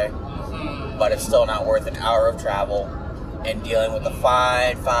 okay, but it's still not worth an hour of travel and dealing with the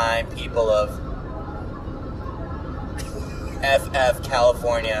fine people of FF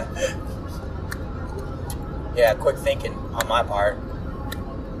California. Yeah, quick thinking on my part.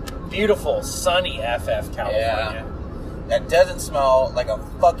 Beautiful, sunny FF California. That doesn't smell like a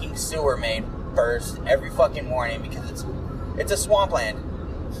fucking sewer main burst every fucking morning because it's a swampland.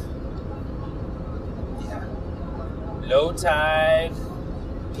 Yeah. Low tide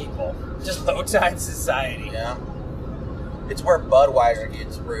people. Just low tide society. Yeah. It's where Budweiser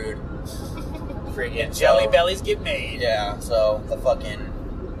gets brewed. Freaking Jelly bellies get made. Yeah, so the fucking.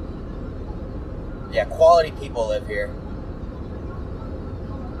 Yeah, quality people live here.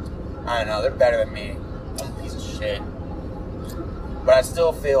 I don't know, they're better than me. I'm a piece of shit. But I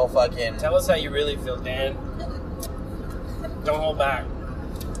still feel fucking. Tell us how you really feel, Dan. Don't hold back.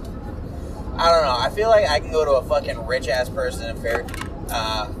 I don't know, I feel like I can go to a fucking rich ass person and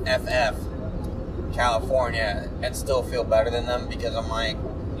FF California and still feel better than them because I'm like,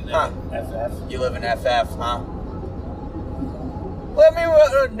 huh? FF. You live in FF, huh? Let me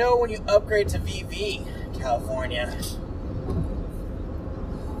know when you upgrade to VV, California.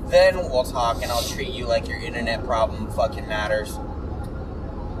 Then we'll talk and I'll treat you like your internet problem fucking matters.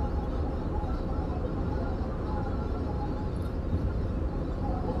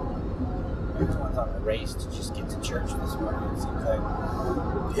 Everyone's on a race to just get to church this morning, it seems like.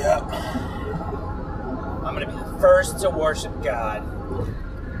 Yeah. I'm gonna be the first to worship God.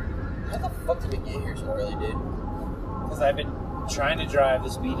 How the fuck did we get here so early, dude? Because I've been trying to drive the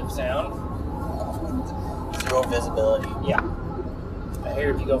speed of sound. Zero visibility. Yeah. I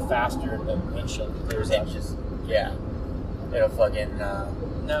hear if you go faster, the windshield clears up. Just, yeah. It'll fucking No,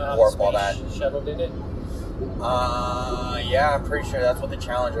 warp the all that. space shuttle did it. Yeah, I'm pretty sure that's what the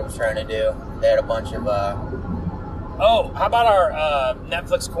Challenger was trying to do. They had a bunch of, Oh, how about our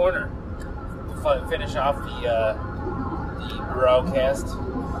Netflix corner? Finish off the broadcast.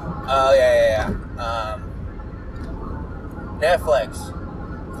 Oh, yeah. Netflix.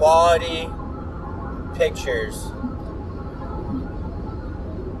 Quality pictures.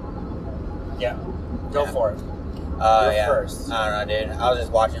 Yeah. Go for it. Yeah. You're first. I don't know, dude. I was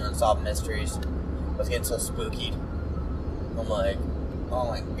just watching Unsolved Mysteries. I was getting so spooky. I'm like, oh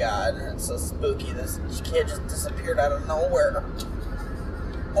my god, it's so spooky. This kid just disappeared out of nowhere.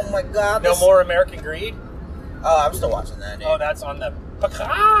 Oh my god. No more American Greed? Oh, I'm still watching that, dude. Oh, that's on the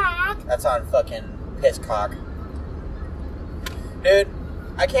Peacock. That's on fucking Pisscock. Dude,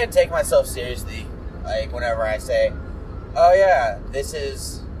 I can't take myself seriously. Like, whenever I say, oh yeah, this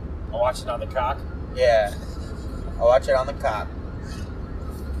is... I'll watch it on the cock. Yeah. I'll watch it on the cop.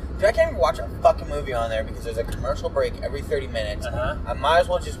 Dude, I can't even watch a fucking movie on there because there's a commercial break every 30 minutes. Uh-huh. I might as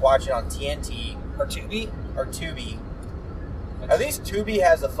well just watch it on TNT. Or Tubi? Or Tubi. At least Tubi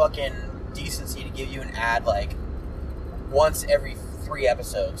has the fucking decency to give you an ad, like, once every 3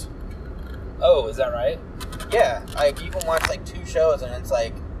 episodes. Oh, is that right? Yeah, like, you can watch, like, 2 shows and it's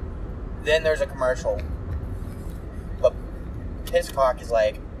like, then there's a commercial. But Pisscock is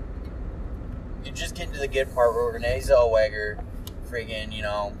like, you just get to the good part where Renee Zellweger friggin', you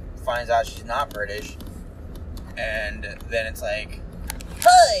know, finds out she's not British. And then it's like,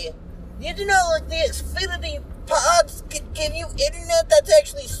 hey, did you know, like, the Xfinity pods could give you internet that's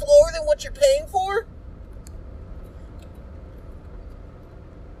actually slower than what you're paying for?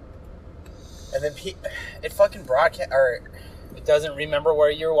 And then it fucking broadcast, or... It doesn't remember where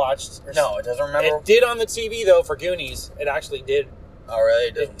you watched. No, it doesn't remember. It did on the TV, though, for Goonies. It actually did. Oh,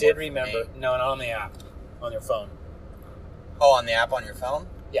 really? It did remember. No, not on the app. On your phone. Oh, on the app on your phone?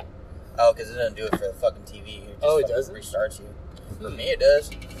 Yeah. Oh, because it doesn't do it for the fucking TV. It just it doesn't? restarts you. For me, it does.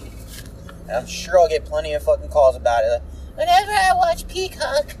 And I'm sure I'll get plenty of fucking calls about it. Whenever I watch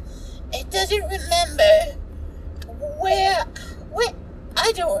Peacock, it doesn't remember where...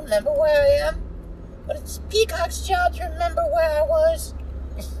 I don't remember where I am. But it's Peacock's job to remember where I was.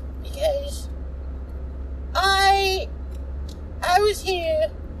 Because I was here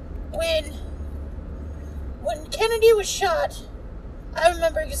when Kennedy was shot. I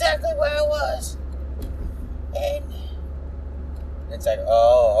remember exactly where I was. And it's like,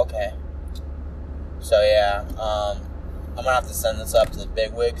 oh, okay. So yeah, I'm gonna have to send this up to the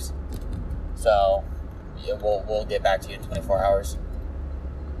bigwigs. So yeah, we'll get back to you in 24 hours.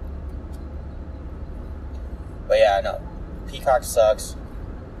 But yeah, no, Peacock sucks.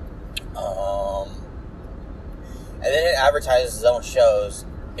 And then it advertises its own shows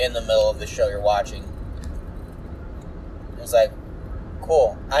in the middle of the show you're watching. It's like,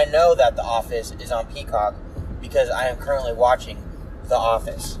 cool. I know that The Office is on Peacock because I am currently watching The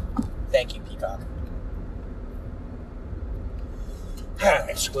Office. Thank you, Peacock.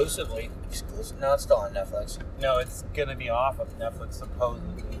 Exclusively. Exclusive? No, it's still on Netflix. No, it's gonna be off of Netflix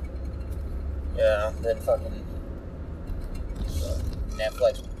supposedly. Yeah, then fucking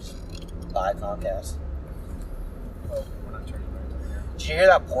Netflix buy Comcast. Oh, we're not turning right there. Did you hear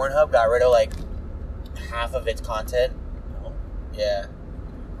that Pornhub got rid of like half of its content? No. Yeah.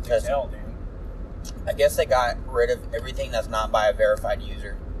 Because Hell, dude. I guess they got rid of everything that's not by a verified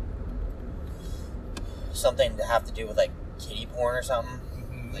user. Something to have to do with like kiddie porn or something.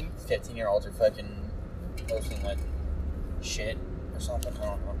 Mm-hmm. Like 15-year-olds are fucking posting like shit or something. I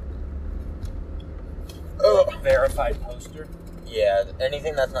don't know. Oh. Verified poster. Yeah,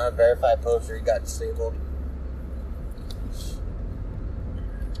 anything that's not a verified poster got disabled.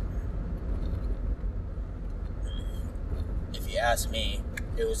 If you ask me,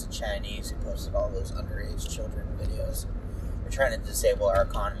 it was the Chinese who posted all those underage children videos. They're trying to disable our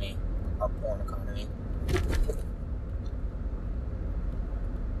economy, our porn economy.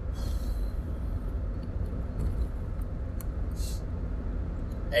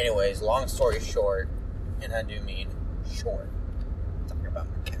 Anyways, long story short, and I do mean short. I'm talking about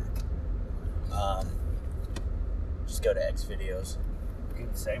my cat. Just go to Xvideos.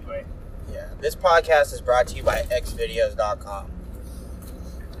 Good segue. Yeah. This podcast is brought to you by xvideos.com.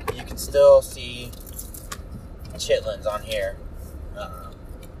 You can still see chitlins on here.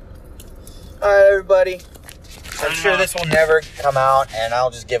 Alright, everybody. I'm sure this will never come out, and I'll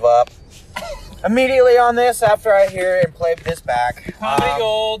just give up immediately on this after I hear and play this back. Comedy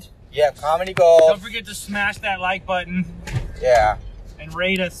Gold. Yeah, Comedy Gold. Don't forget to smash that like button. Yeah. And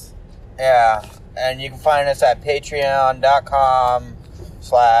rate us. Yeah. And you can find us at patreon.com/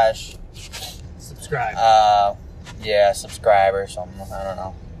 subscribe. Yeah, subscribe or something. I don't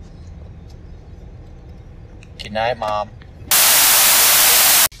know. Good night, Mom.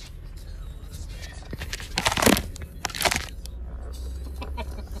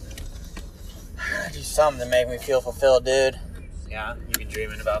 Do something to make me feel fulfilled, dude. Yeah, you've been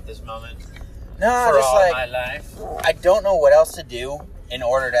dreaming about this moment No, for just all like my life. I don't know what else to do in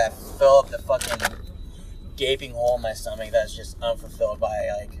order to fill up the fucking gaping hole in my stomach that's just unfulfilled by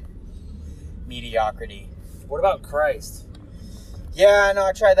like mediocrity. What about Christ? Yeah, I know.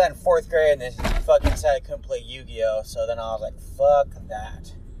 I tried that in 4th grade, and they fucking said I couldn't play Yu-Gi-Oh. So then I was like, "Fuck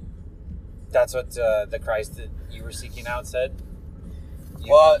that." That's what the Christ that you were seeking out said?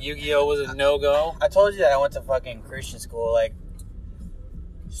 Well, Yu-Gi-Oh was a no-go? I told you that I went to fucking Christian school, like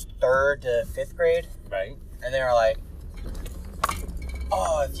 3rd to 5th grade, Right. and they were like,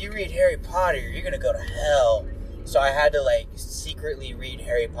 "Oh, if you read Harry Potter, you're gonna go to hell." So I had to like secretly read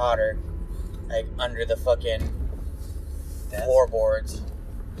Harry Potter, like under the fucking floorboards,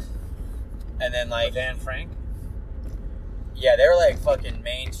 and then like With Anne Frank? yeah, they were like fucking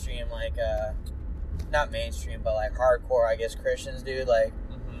mainstream, like not mainstream, but like hardcore, I guess, Christians, dude. Like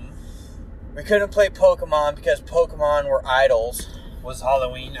we couldn't play Pokemon because Pokemon were idols. Was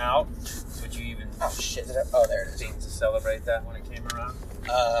Halloween out? Would you even Oh shit! There it is. think to celebrate that when it came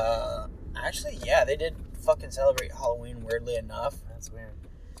around? Actually, yeah, they did fucking celebrate Halloween. Weirdly enough, That's weird.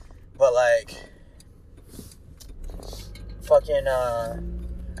 but like, fucking,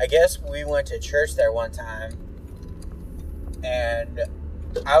 I guess we went to church there one time, and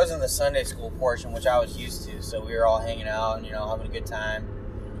I was in the Sunday school portion, which I was used to. So we were all hanging out and having a good time.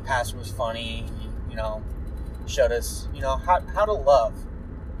 Pastor was funny, showed us, how to love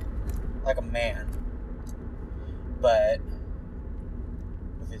like a man, but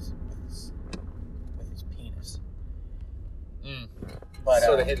with his penis. But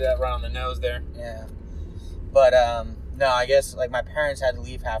Sort of hit that right on the nose there. yeah. But no, I guess like my parents had to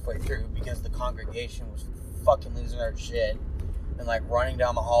leave halfway through because the congregation was fucking losing their shit and like running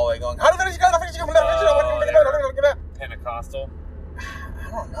down the hallway going, Pentecostal. I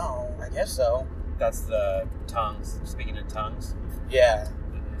don't know. I guess so. That's the tongues. Speaking in tongues. Yeah.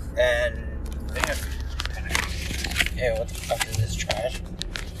 And I think that's Pentecostal. yeah, what the fuck is this trash?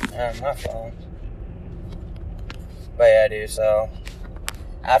 My phone. But yeah, dude, so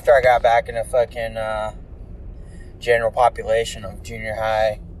after I got back in the fucking general population of junior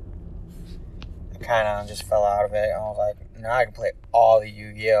high, I kind of just fell out of it. I was like, now I can play all the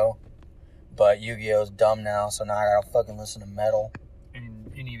Yu-Gi-Oh! But Yu-Gi-Oh's dumb now, so now I gotta fucking listen to metal.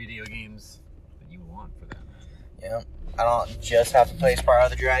 And any video games that you want for that. Yeah. I don't just have to play Spyro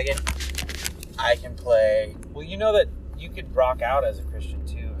the Dragon. I can play... Well, you know that you could rock out as a Christian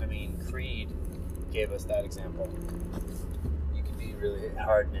too. I mean, Creed gave us that example. You could be really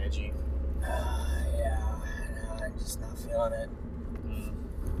hard and edgy. yeah, no, I'm just not feeling it.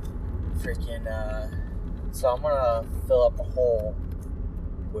 Freaking, so I'm gonna fill up a hole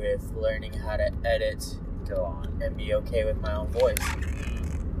with learning how to edit Go on. and be okay with my own voice.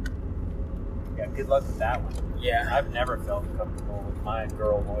 Yeah, good luck with that one. Yeah. I've never felt comfortable with my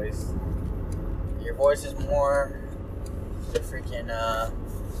girl voice. Your voice is more the freaking,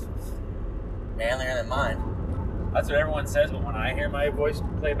 manlier than mine. That's what everyone says, but when I hear my voice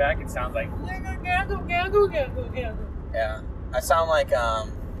play back, it sounds like... Yeah. I sound like, I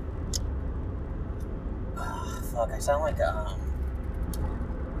sound like a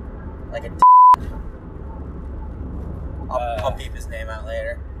I'll beep his name out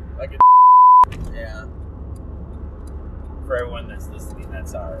later. Like a Yeah. For everyone that's listening,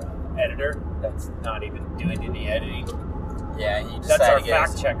 that's our editor. That's not even doing any editing. Yeah, he That's decided our to get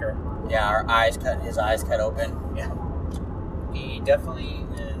fact his, checker. yeah, his eyes cut open. Yeah. He definitely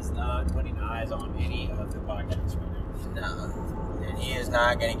is not putting eyes on any of the podcasts right now. No. And he is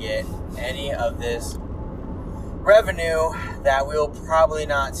not going to get any of this revenue that we'll probably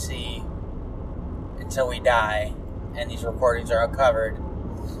not see until we die and these recordings are uncovered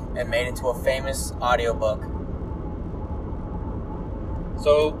and made into a famous audiobook.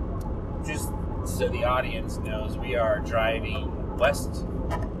 So, just so the audience knows, we are driving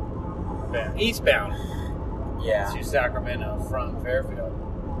eastbound Yeah. to Sacramento from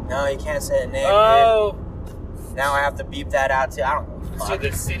Fairfield. No, you can't say the name, Oh, dude. Now I have to beep that out too. I don't know. to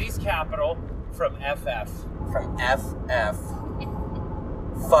the city's capital from FF. From FF.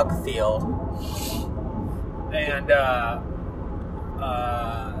 Fuckfield. And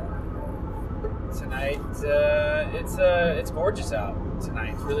tonight it's gorgeous out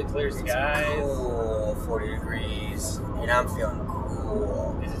tonight. It's really clear skies. Cool. 40 degrees. And I'm feeling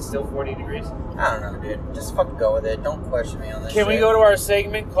cool. Is it still 40 degrees? I don't know, dude. Just fucking go with it. Don't question me on this Can we shit. go to our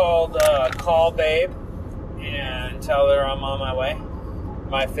segment called Call Babe and tell her I'm on my way?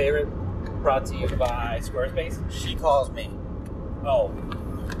 My favorite, brought to you by Squarespace. She calls me. Oh,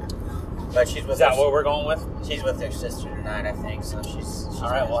 But she's with is that her, what we're going with? she's with her sister tonight, I think. So she's All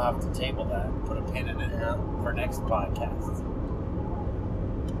right, we'll have to table that. Put a pin in it Yeah. for next podcast.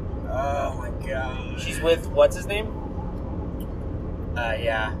 Oh my god. She's with, what's his name?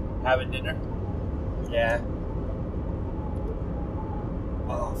 Yeah. Having dinner. Yeah.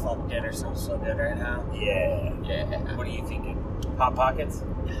 Oh, fuck, dinner sounds so good right now. Yeah. Yeah. What are you thinking? Hot Pockets?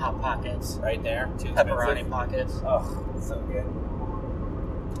 Hot pockets. Right there. Too Pepperoni expensive? pockets. Oh, so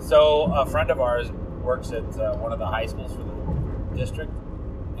good. So a friend of ours works at one of the high schools for the district,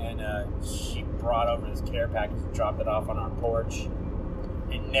 and she brought over this care package and dropped it off on our porch.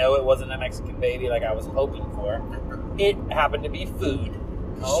 And no, it wasn't a Mexican baby like I was hoping for. It happened to be food.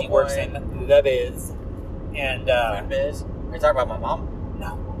 Oh, She works boy. in the biz, and Food biz. Are you talking about my mom?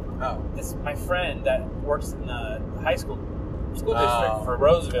 no, Oh. this is my friend that works in the high school district Oh. for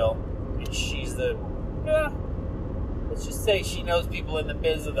Roseville, and she's let's just say she knows people in the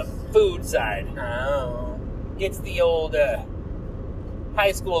biz of the food side. Oh. Gets the old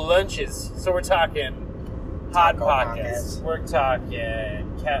high school lunches. So we're talking Hot Taco Pockets. Pockets. We're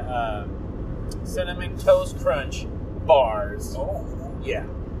talking Cinnamon Toast Crunch bars. Oh. Yeah.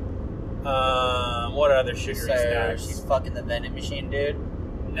 What other sugary So snacks? she's fucking the vending machine, dude.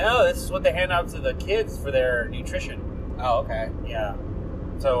 No, this is what they hand out to the kids for their nutrition. Oh, okay. Yeah.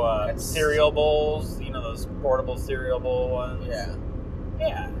 So That's- cereal bowls, you know, those portable cereal bowl ones. Yeah.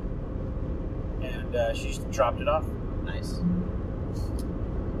 Yeah. And she just dropped it off. Nice.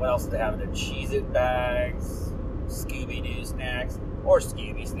 What else do they have in there? Cheez-It bags, Scooby-Doo snacks, or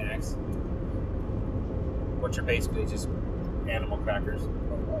Scooby snacks, which are basically just animal crackers.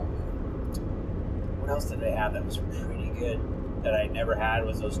 What else did they have that was pretty good that I never had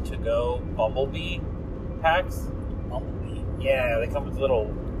was those to-go Bumblebee packs. Bumblebee. Yeah, they come with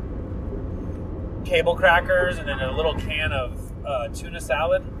little cable crackers and then a little can of tuna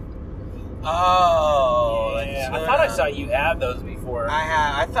salad. Oh. yeah, like I thought I tuna. saw you have those before.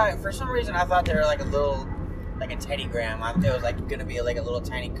 I thought, for some reason, I thought they were like a little, like a Teddy Graham. I thought it was like gonna be like a little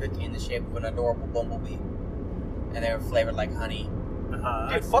tiny cookie in the shape of an adorable bumblebee. And they were flavored like honey. Uh-huh.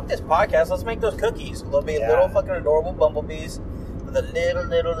 Dude, fuck this podcast. Let's make those cookies. They'll be Yeah. little fucking adorable bumblebees with a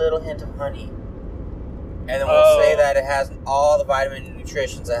little hint of honey. And then we'll say that it has all the vitamin and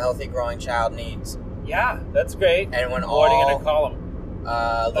nutrition a healthy growing child needs. Yeah, that's great. And when What are you all gonna call them?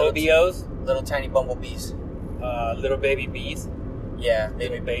 OBOs, little tiny bumblebees. little baby bees, Yeah,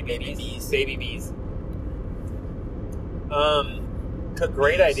 baby baby bees, bees. baby bees.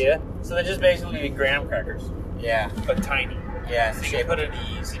 Great idea. So they're just basically graham crackers, Yeah, but tiny. yeah. So you Shape can put of it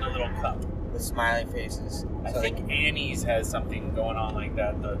bees in a little cup. with smiley faces. I So think Annie's has something going on like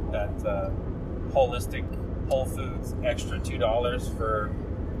that. That holistic Whole Foods extra $2 for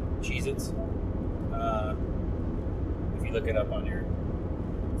Cheez-Its. If you look it up on your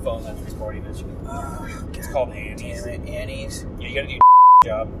phone that's recording this, it's called Annie's. Damn it, Annie's Yeah, you gotta do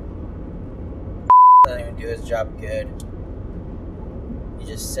job. doesn't even do his job good. He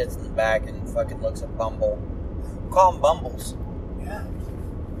just sits in the back and fucking looks at Bumble. Call them Bumbles. Yeah.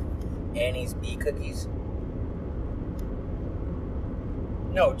 Annie's bee cookies.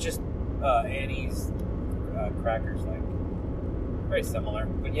 No, just Annie's crackers, like very similar.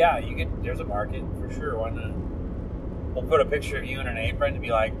 But yeah, you get there's a market for sure. Why not? We'll put a picture of you in an apron to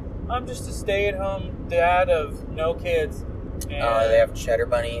be like, I'm just a stay-at-home dad of no kids. And Oh, they have cheddar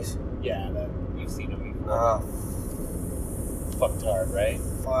bunnies. yeah, you've seen them before. Oh, Fucked hard, right?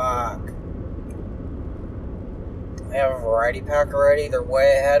 fuck. They have a variety pack already. They're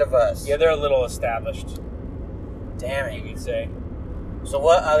way ahead of us. Yeah, they're a little established, Damn you it. could say. So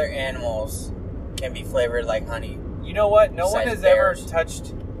what other animals can be flavored like honey? You know what? No one Besides has bears. ever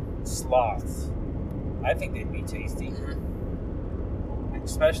touched sloths. I think they'd be tasty,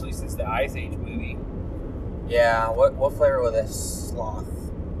 especially since the Ice Age movie. Yeah, what flavor would a sloth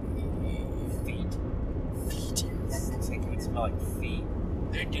be? Feet. Feet. I think it would smell like feet.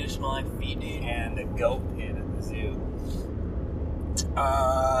 They do smell like feet, dude. And a goat pin at the zoo.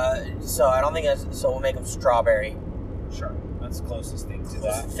 So I don't think that's... So we'll make them strawberry. Sure. That's the closest thing to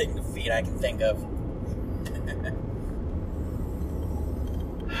Closest that. thing to feet I can think of.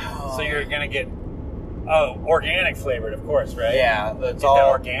 So you're going to get... Oh, organic flavored, of course, right? Yeah, it's Get all that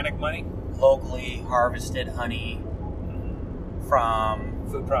organic money? locally harvested honey from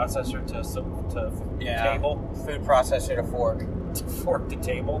Food processor to Yeah. table. food processor to fork. Fork to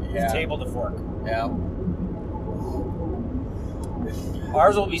table. Yeah. Table to fork. Yeah.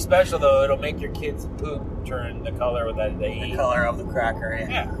 Ours will be special, though. It'll make your kids' poop turn the color that they The eat. color of the cracker.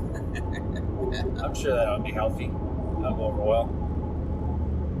 Yeah. I'm sure that'll be healthy. That'll go over well.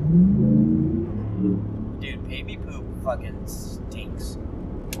 Dude, baby poop fucking stinks.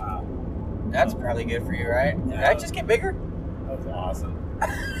 Wow. That's probably good for you, right? Yeah. Did I just get bigger? That was awesome.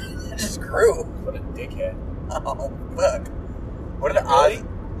 It just grew. What a dickhead. Oh, look. What are the Really?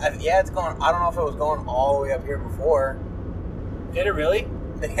 odds? Yeah, it's going. I don't know if it was going all the way up here before. Did it really?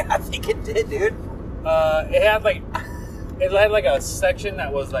 I think it did, dude. It had like a section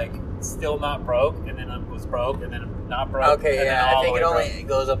that was like still not broke, and then it was broke, and then not broke. Okay, and yeah. then all I think the it way only broke.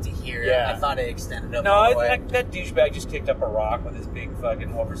 goes up to here. Yeah. I thought it extended up No, all the way. that douchebag just kicked up a rock with his big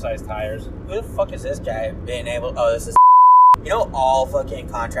fucking oversized tires. Who the fuck is this guy being able... Oh, this is... You know all fucking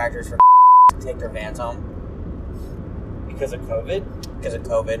contractors for take their vans home Because of COVID? because of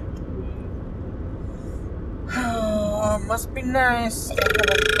COVID. Oh, must be nice.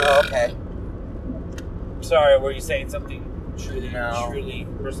 Oh, okay. Sorry, were you saying something truly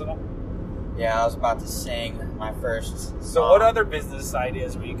personal? Yeah, I was about to sing my first song. So what other business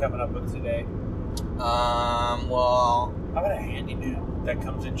ideas were you coming up with today? Well... How about a handyman that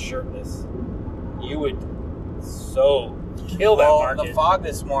comes in shirtless? You would so kill that market. the fog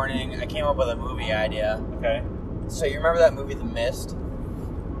this morning, I came up with a movie idea. Okay. So you remember that movie, The Mist?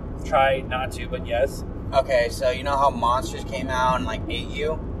 Try not to, but yes. Okay, so you know how monsters came out and, like, ate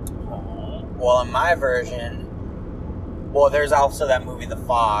you? Well, in my version... Well, there's also that movie, The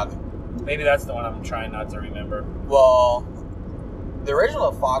Fog. Maybe that's the one I'm trying not to remember. Well, the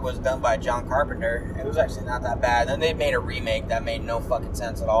original Fog was done by John Carpenter. It was actually not that bad. Then they made a remake that made no fucking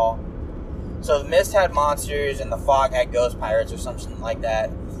sense at all. So The Mist had monsters and The Fog had ghost pirates or something like that.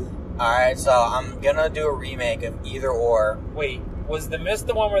 Alright, so I'm gonna do a remake of either or. Wait, was The Mist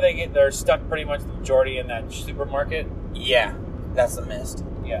the one where they're stuck pretty much the majority in that supermarket? Yeah, that's The Mist.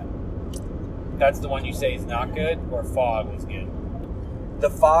 Yeah. That's the one you say is not good, or Fog was good?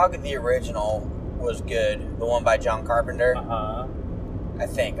 The Fog, the original, was good. The one by John Carpenter. Uh-huh. I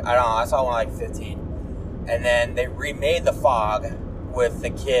think. I don't know. I saw one like 15. And then they remade The Fog with the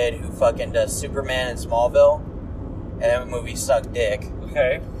kid who fucking does Superman in Smallville. And that movie sucked dick.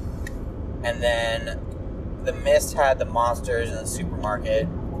 Okay. And then The Mist had the monsters in the supermarket.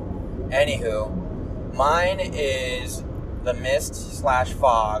 Anywho, mine is The Mist /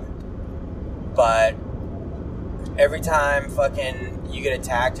 Fog. But every time fucking you get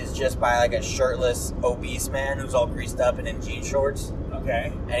attacked, it's just by like a shirtless, obese man who's all greased up and in jean shorts.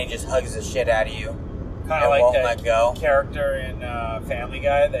 Okay. And he just hugs the shit out of you. Kind and of like won't that let go. character in Family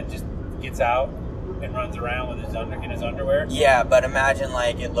Guy that just gets out and runs around with his in his underwear. Yeah, but imagine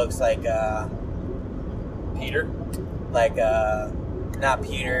like it looks like Peter. like not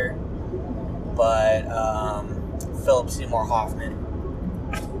Peter, but Philip Seymour Hoffman.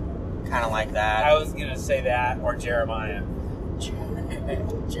 Kind of like that. I was gonna say that or Jeremiah.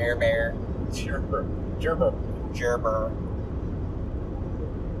 Jer Bear. Gerber. Gerber.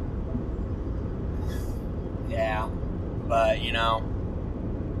 Yeah. But, you know,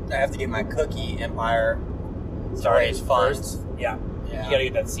 I have to get my cookie empire to raise funds. First. Yeah. Yeah. You gotta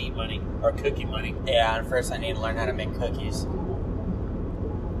get that seed money or cookie money. Yeah, and first I need to learn how to make cookies.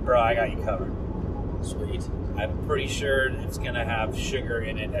 Bro, I got you covered. Sweet. I'm pretty sure it's gonna have sugar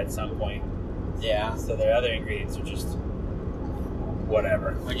in it at some point. Yeah. So the other ingredients are just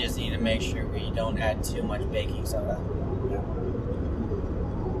whatever. We just need to make sure we don't add too much baking soda.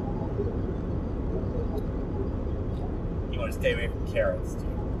 You want to stay away from carrots, too.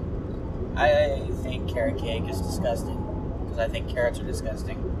 I think carrot cake is disgusting. Because I think carrots are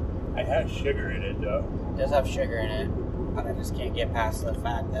disgusting. It has sugar in it, though. It does have sugar in it. But I just can't get past the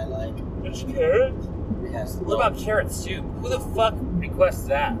fact that, like, It's carrots? it has What about carrot soup? Who the fuck requests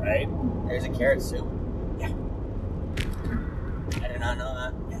that, right? There's a carrot soup. Yeah. I did not know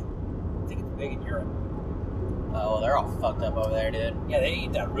that. I think it's big in Europe. Oh, well, they're all fucked up over there, dude. Yeah, they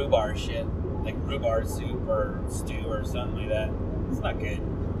eat that rhubarb shit. Like rhubarb soup or stew or something like that. It's not good.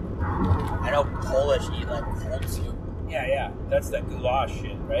 I know Polish eat, like, cold soup. Yeah. That's that goulash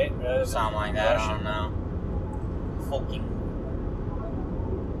shit, right? Something like that, I don't know. Fucking...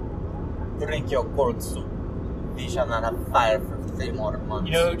 Drink your cold soup. You shall not have fire for 3 more months.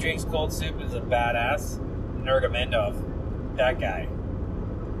 You know who drinks cold soup is a badass? Nurmagomedov. That guy.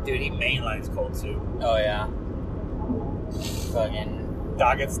 Dude, he mainlines cold soup. Oh, yeah. Fucking...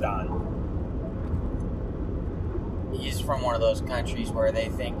 Dagestan. He's from one of those countries where they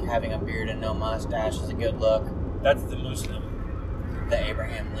think having a beard and no mustache is a good look. That's the Muslim. The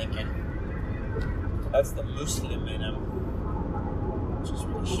Abraham Lincoln. That's the Muslim in him. Which is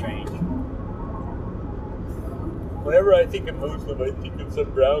really strange. Whenever I think of Muslim, I think of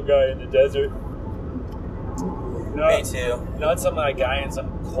some brown guy in the desert. Me too. Not some like guy in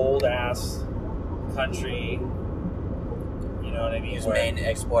some cold ass country. You know what I mean? His main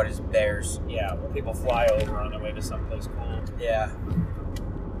export is bears. Yeah, where people fly over on their way to someplace cool. Yeah.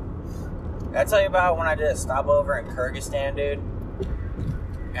 Did I tell you about when I did a stopover in Kyrgyzstan, dude?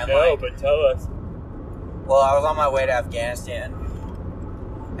 And No, but tell us. Well, I was on my way to Afghanistan,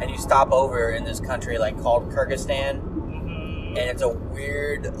 and you stop over in this country like called Kyrgyzstan, and it's a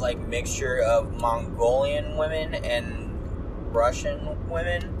weird like mixture of Mongolian women and Russian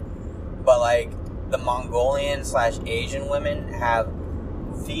women, but like the Mongolian/Asian women have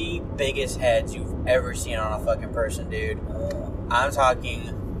the biggest heads you've ever seen on a fucking person, dude. I'm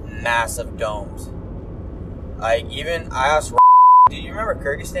talking massive domes. Like even I asked, do you remember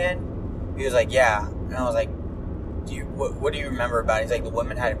Kyrgyzstan? He was like, yeah. And I was like, what do you remember about it? He's like, the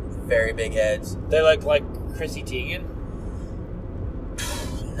women had very big heads. They look like Chrissy Teigen?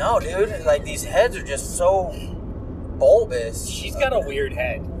 No, dude. Like, these heads are just so bulbous. She's got a weird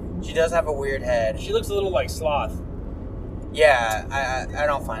head. She does have a weird head. She looks a little like Sloth. Yeah, I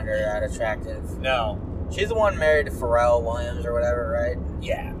don't find her that attractive. No. She's the one married to Pharrell Williams or whatever, right?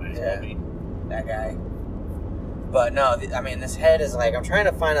 Yeah, might as well be. That guy. But no, I mean, this head is like, I'm trying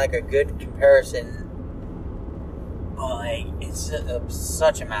to find like a good comparison. But like, it's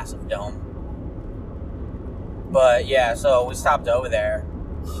such a massive dome. But yeah, so we stopped over there,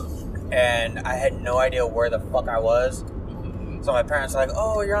 and I had no idea where the fuck I was. So my parents were like,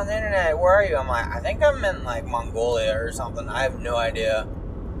 oh, you're on the internet, where are you? I'm like, I think I'm in like Mongolia or something. I have no idea.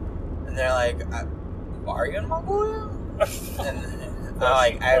 And they're like, are you in Mongolia? And I'm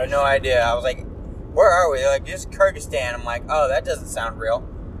like, I have no idea. I was like, where are we? They're like, just Kyrgyzstan. I'm like, oh, that doesn't sound real.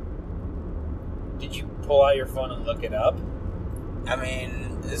 Did you pull out your phone and look it up? I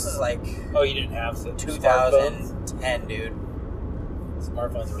mean, this is like... Oh, you didn't have 2010, dude.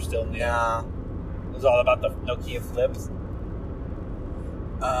 Smartphones were still new. Nah. It was all about the Nokia flips.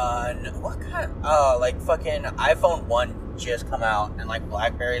 No, what kind of... Oh, like fucking iPhone 1 just come out, and like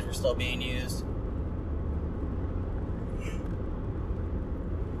Blackberries were still being used.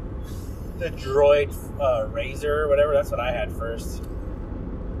 The Droid Razor or whatever, that's what I had first.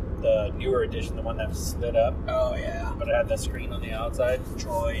 The newer edition, the one that slid up. Oh, yeah. But it had the screen on the outside.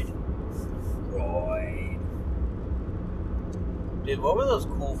 Droid. Dude, what were those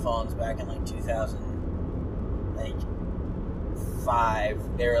cool phones back in like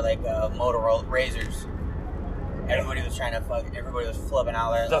 2005? They were like Motorola Razors. Everybody was trying to everybody was flipping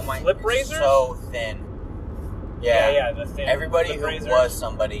out there. The flip razors? So thin. Yeah, the thin. Everybody who razors was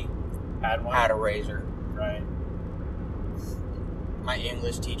somebody had one. had a razor. Right. My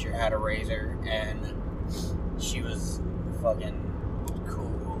English teacher had a razor, and she was fucking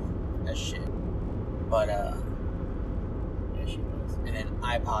cool as shit. But yeah, she was. and then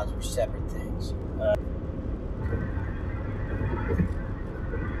iPods were separate things.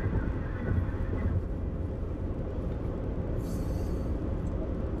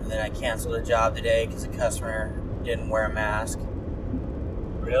 And then I canceled a job today because the customer didn't wear a mask.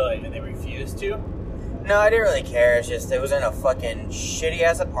 Really? And they refused to? No, I didn't really care. It's just, it was in a fucking shitty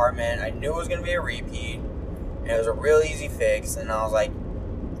ass apartment. I knew it was going to be a repeat. And it was a real easy fix. And I was like,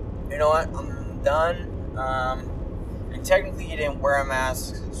 you know what? I'm done. And technically he didn't wear a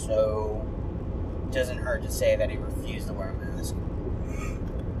mask, so it doesn't hurt to say that he refused to wear a mask.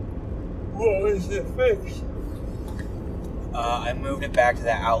 What was the fix? I moved it back to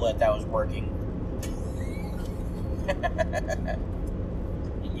that outlet that was working.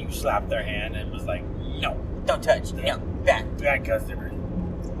 And you slapped their hand and was like, no. Don't touch. No, back. That customer.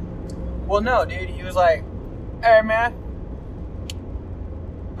 Well, no, dude. He was like, hey, man.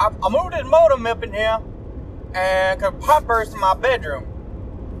 I moved this modem up in here, and cause pop burst in my bedroom.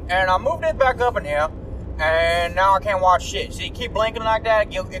 And I moved it back up in here, and now I can't watch shit. See, keep blinking like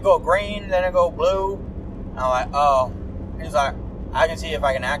that, it go green, then it go blue. And I'm like, oh. He's like, I can see if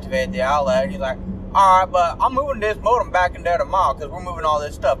I can activate the outlet. And he's like, alright, but I'm moving this modem back in there tomorrow, because we're moving all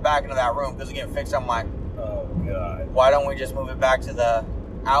this stuff back into that room, because it's getting fixed. I'm like, oh, God. why don't we just move it back to the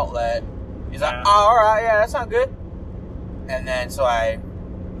outlet? He's like, oh, alright, yeah, that sounds good. And then, so I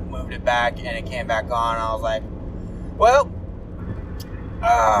moved it back, and it came back on. I was like, well,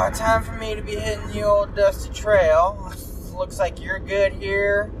 time for me to be hitting the old dusty trail. Looks like you're good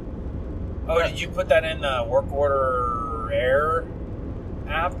here. Oh, did you put that in the work order air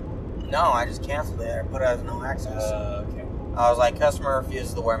app? No, I just canceled it. I put it as no access. Okay. I was like, customer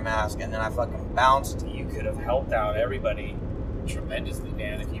refuses to wear mask, and then I fucking bounced. You could have helped out everybody tremendously,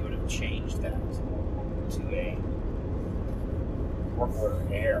 Dan, if you would have changed that to a work order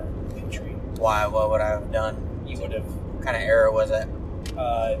air entry. Why? What would I have done? You would have. What kind of error was it?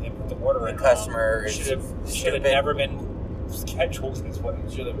 They put the order in. The customer is should have stupid. never been scheduled. Is what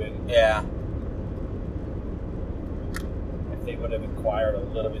it should have been. Yeah. If they would have inquired a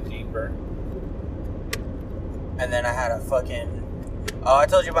little bit deeper. And then I had a fucking... Oh, I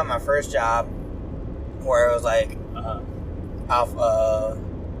told you about my first job where it was like off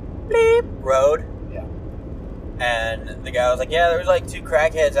bleep road. Yeah. And the guy was like, yeah, there was like 2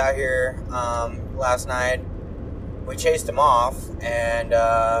 crackheads out here last night. We chased them off, and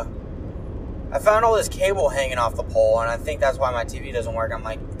I found all this cable hanging off the pole, and I think that's why my TV doesn't work. I'm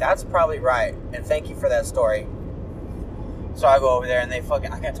like, that's probably right, and thank you for that story. So I go over there, and they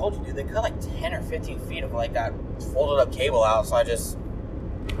fucking, like I told you, dude, they cut like 10 or 15 feet of like that folded up cable out, so I just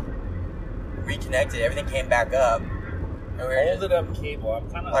reconnected. Everything came back up. And we were Folded up cable. I'm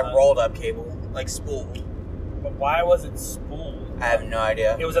kind of like rolled up cable, like spooled. But why was it spooled? I have no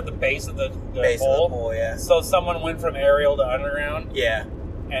idea. It was at the base of the Base pole. of the pole, yeah. So someone went from aerial to underground, Yeah.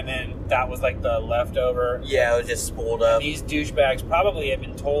 and then that was like the leftover. Yeah, it was just spooled up. These douchebags probably had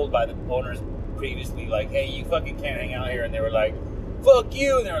been told by the owners previously, like, hey, you fucking can't hang out here. And they were like, fuck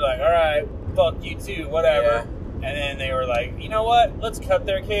you. And they were like, all right, fuck you too, whatever. Yeah. And then they were like, you know what? Let's cut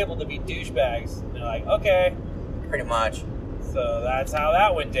their cable to be douchebags. And they're like, okay. Pretty much. So that's how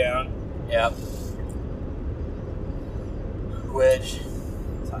that went down. Yep. Which,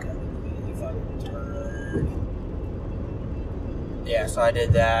 yeah, so I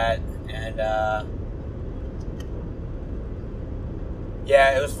did that, and,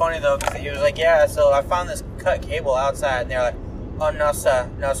 yeah, it was funny, though, because he was like, yeah, so I found this cut cable outside, and they're like, oh, no, sir,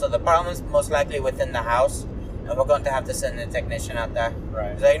 the problem's most likely within the house, and we're going to have to send a technician out there.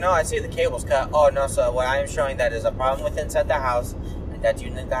 Right. He's like, no, I see the cable's cut. Oh, no, sir, what I am showing that is a problem with inside the house, and that you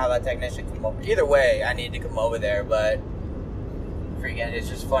need to have a technician come over. Either way, I need to come over there, but freaking, it's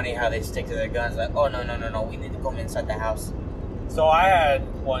just funny how they stick to their guns, like, oh, no, we need to come inside the house. So I had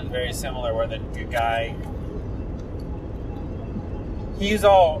one very similar where the guy, he's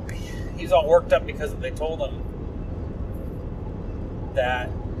all worked up because they told him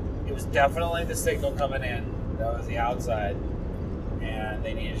that it was definitely the signal coming in. That was the outside, and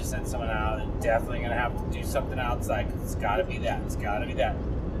they needed to send someone out, and definitely going to have to do something outside because it's got to be that. It's got to be that.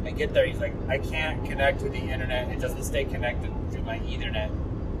 I get there, he's like, I can't connect to the internet. It doesn't stay connected through my Ethernet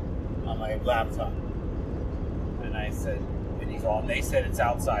on my laptop. And I said, and they said it's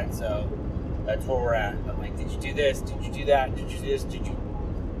outside, so that's where we're at. I'm like, did you do this? Did you do that? Did you do this? Did you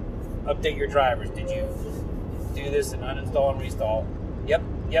update your drivers? Did you do this and uninstall and reinstall? Yep.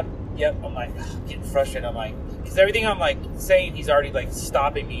 I'm like, getting frustrated. I'm like, because everything I'm like saying, he's already like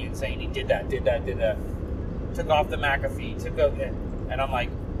stopping me and saying he did that. Took off the McAfee, and I'm like,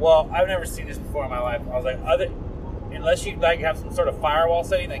 well, I've never seen this before in my life. I was like, unless you like have some sort of firewall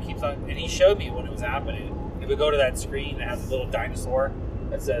setting that keeps on, and he showed me when it was happening. It would go to that screen that has a little dinosaur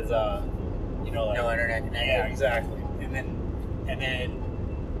that says, like, no internet connected. Yeah, exactly. And then,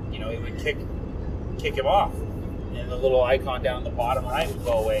 it would kick him off, and the little icon down the bottom right would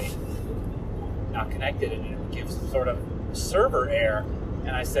go away, not connected, and it would give some sort of server error.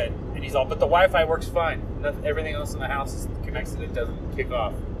 And I said, and he's all, but the Wi-Fi works fine. Everything else in the house is connected. It doesn't kick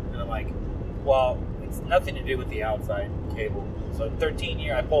off. And I'm like, well, it's nothing to do with the outside cable. So in 13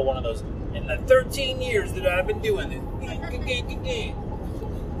 years, I pulled one of those. In the 13 years that I've been doing it,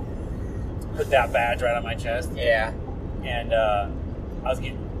 put that badge right on my chest. Yeah. And I was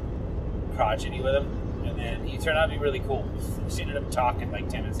getting crotchety with him. And then he turned out to be really cool. Just ended up talking like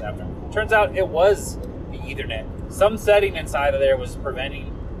 10 minutes after. Turns out it was the Ethernet. Some setting inside of there was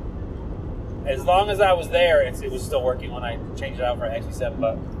preventing. As long as I was there, it was still working when I changed it out for XB7,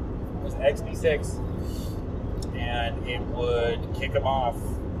 but it was XB6. And it would kick him off.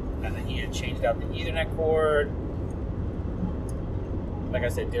 And then he had changed out the Ethernet cord. Like I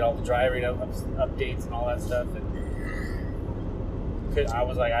said, did all the driving updates and all that stuff. And I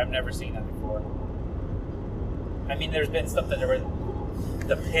was like, I've never seen that before. I mean, there's been stuff that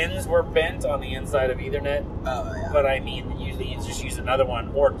the pins were bent on the inside of Ethernet. Oh, yeah. But I mean, usually you just use another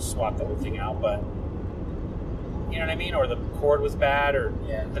one or swap the whole thing out. But you know what I mean? Or the cord was bad, or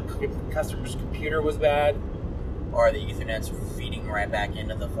the customer's computer was bad. Or the Ethernet's feeding right back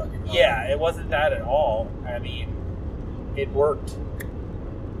into the fucking modem. Yeah, it wasn't that at all. I mean, it worked.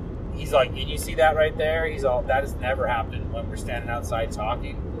 He's like, "Did you see that right there?" He's all, "That has never happened when we're standing outside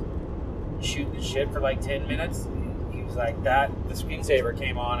talking, shooting the shit for like 10 minutes." He was like, "That the screensaver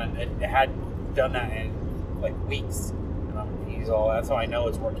came on and it hadn't done that in like weeks." And he's all, "That's how I know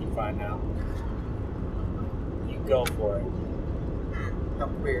it's working fine now." You go for it. How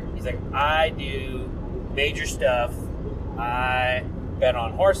weird. He's like, "I do major stuff. I bet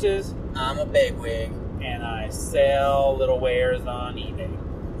on horses. I'm a bigwig. And I sell little wares on eBay."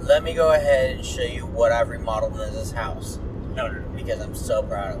 Let me go ahead and show you what I've remodeled in this house. No. Because I'm so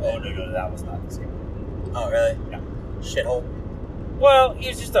proud of it. Oh, no, that was not the same. Oh, really? No. Shithole. Well, he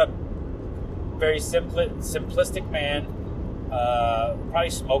was just a very simplistic man.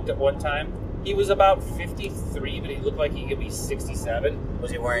 Probably smoked at one time. He was about 53, but he looked like he could be 67. Was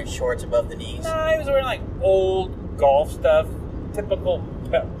he wearing shorts above the knees? Nah, he was wearing like old golf stuff. Typical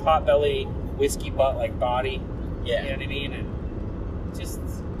pot-belly, whiskey butt like body. Yeah. You know what I mean? And just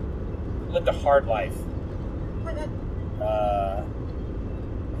lived a hard life. I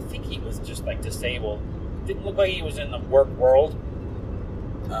think he was just like disabled. Didn't look like he was in the work world,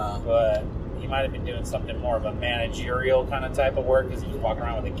 but he might have been doing something more of a managerial kind of type of work because he was walking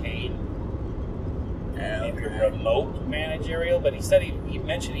around with a cane. Maybe remote managerial, but he said he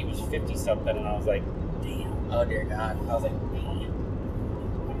mentioned he was 50 something, and I was like, damn. Oh dear God. I was like, damn.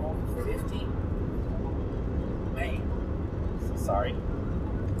 I'm over 50. Man, sorry.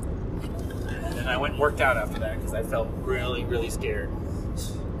 And then I went and worked out after that because I felt really, really scared.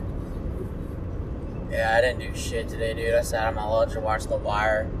 Yeah, I didn't do shit today, dude. I sat on my lunch and watched The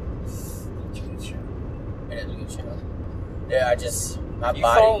Wire. It's a good show. It is a good show. Yeah, I just my You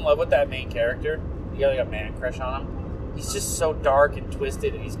body. fall in love with that main character. You got like a man crush on him. He's just so dark and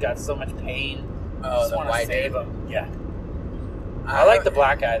twisted, and he's got so much pain. Oh, just the want to white save dude. him. Yeah, I like the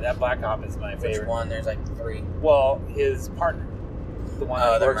black guy. That black cop is my Which favorite. one? There's like 3. Well, his partner, the one.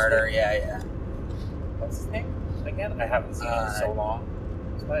 Oh, that the works murderer. with- Yeah. What's his name again? I haven't seen it in so long.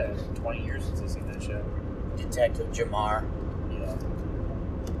 It's probably like 20 years since I've seen that show. Detective Jamar. Yeah.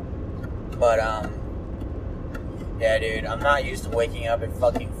 But yeah, dude, I'm not used to waking up at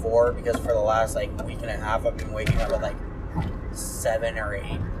fucking 4 because for the last like week and a half I've been waking up at like 7 or 8.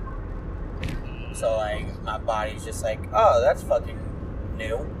 So like my body's just like, oh, that's fucking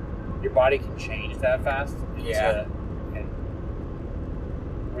new. Your body can change that fast. Yeah. And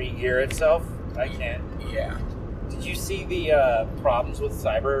re-gear itself. I can't. Yeah. Did you see the problems with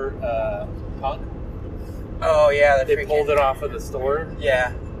Cyberpunk? Oh yeah, They pulled it off of the store.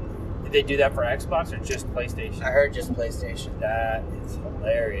 Yeah, Did they do that for Xbox or just PlayStation? I heard just PlayStation. That is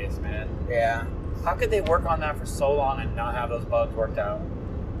hilarious, man. Yeah, How could they work on that for so long and not have those bugs worked out?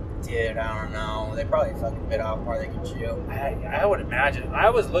 dude, I don't know. They probably fucking bit off more than they can chew. I would imagine. I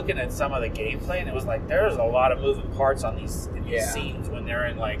was looking at some of the gameplay and it was like there's a lot of moving parts on these scenes when they're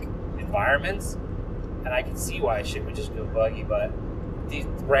in like environments, and I can see why shit would just go buggy. But these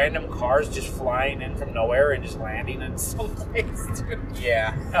random cars just flying in from nowhere and just landing in some place, dude.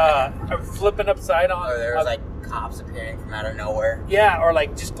 Yeah. Flipping upside on. Or there was like cops appearing from out of nowhere. Yeah, or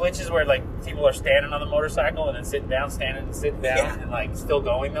like just glitches where like people are standing on the motorcycle and then sitting down, standing and sitting down, Yeah. and like still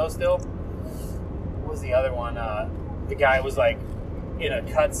going though. Still, what was the other one? The guy was like in a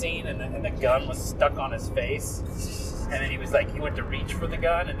cutscene and the gun was stuck on his face, and then he was like he went to reach for the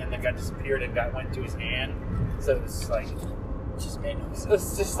gun and then the gun disappeared and went to his hand. So it was like Just made no sense.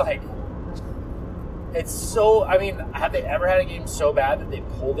 it's just like it's so. I mean, have they ever had a game so bad that they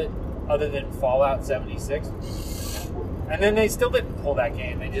pulled it? Other than Fallout 76, and then they still didn't pull that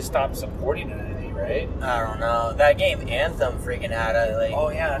game. They just stopped supporting it, I think, right? I don't know. That game Anthem freaking had a like. Oh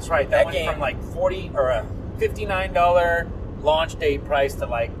yeah, that's right. That That went game- from like $40 or a $59 launch date price to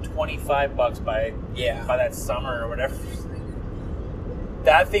like $25 by Yeah. that summer or whatever.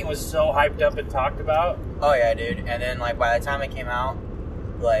 That thing was so hyped up and talked about. Oh yeah, dude. And then like by the time it came out,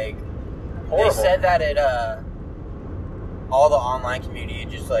 like Horrible. they said that it all the online community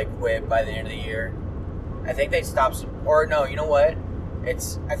just like quit by the end of the year. I think they stopped. Or no, you know what?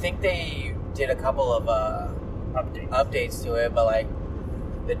 I think they did a couple of updates to it, but like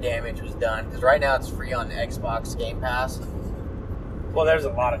the damage was done because right now it's free on Xbox Game Pass. Well, there's a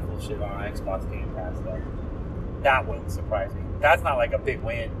lot of cool shit on Xbox Game Pass, though. That wouldn't surprise me. That's not like a big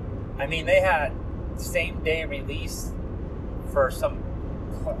win. I mean, they had same day release for some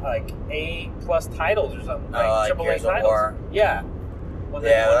like A+ titles or something, like Like AAA Gears of titles. War. Yeah. When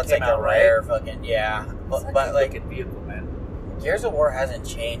Yeah, one that's came like a out, right? rare fucking yeah. It's But a good like looking vehicle, man. Gears of War hasn't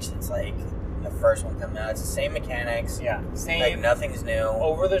changed since like the first one came out. It's the same mechanics. Yeah, same Like nothing's new.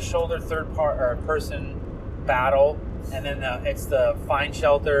 over-the-shoulder person battle, and then it's the find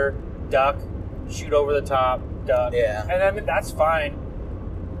shelter, duck, shoot over the top, duck. Yeah. And I mean, that's fine.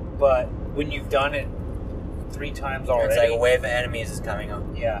 But when you've done it 3 times already. It's like a wave of enemies is coming up.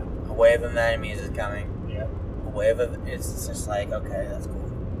 Yeah. A wave of enemies is coming. Yeah. A wave of... It's just like, okay, that's cool.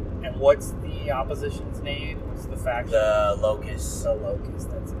 And what's the opposition's name? What's the faction? The Locust. The Locust.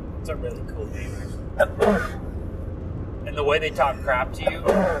 That's it. It's a really cool name, actually. And the way they talk crap to you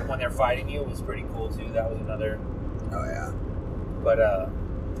when they're fighting you was pretty cool, too. That was another... Oh, yeah. But,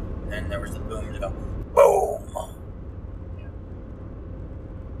 And there was the boom to go, boom!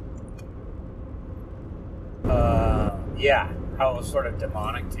 Yeah. How it was sort of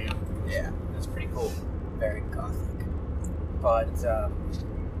demonic, too. Yeah. It was pretty cool. Very gothic. But,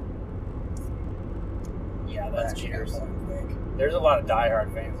 yeah, that's cheers. Quick. There's a lot of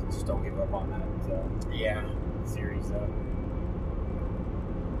diehard fans that just don't give up on that Yeah. series, though.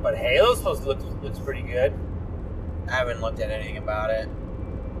 But Halo's supposed to looks pretty good. I haven't looked at anything about it.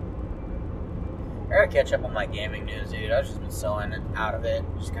 I gotta catch up on my gaming news, dude. I've just been so in and out of it.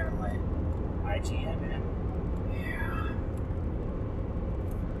 Just kind of like... IGN, man. Yeah.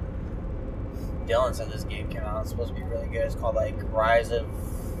 Dylan said this game came out. It's supposed to be really good. It's called, like, Rise of...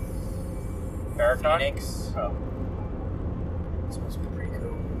 Marathon? Phoenix. Oh. It's supposed to be pretty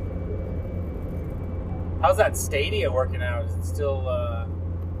cool. How's that Stadia working out? Is it still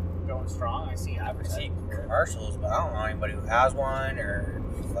going strong? I see I advertising. see commercials, but I don't know anybody who has one or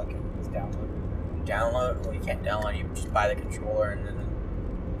fucking It's downloaded. download. Well, you can't download. You just buy the controller and then...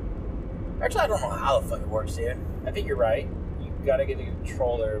 Actually, I don't know how the fuck it works, dude. I think you're right. You gotta get the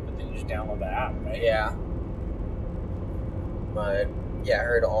controller, but then you just download the app, right? Yeah. But, yeah, I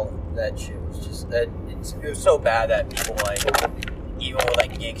heard all that shit was just... It was so bad that people, like... Even with,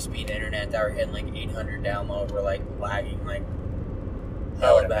 like, gig speed internet that were hitting, like, 800 download were, like, lagging, like...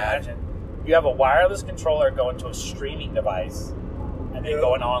 I would hella bad. imagine. You have a wireless controller going to a streaming device, and then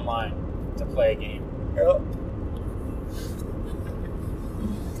going online to play a game. Yep.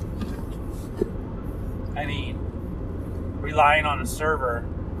 I mean, relying on a server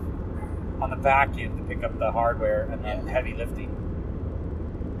on the back end to pick up the hardware and the heavy lifting.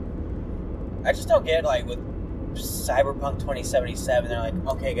 I just don't get, like, with Cyberpunk 2077, they're like,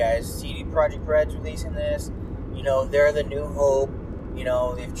 okay, guys, CD Projekt Red's releasing this. You know, they're the new hope. You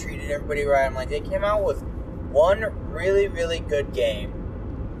know, they've treated everybody right. I'm like, they came out with one really, really good game.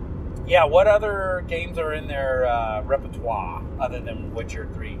 Yeah, what other games are in their repertoire other than Witcher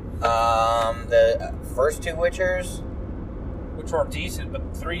 3? The first 2 Witchers. Which were decent,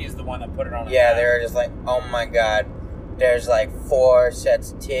 but 3 is the one that put it on. Yeah, they were just like, oh my god, there's like 4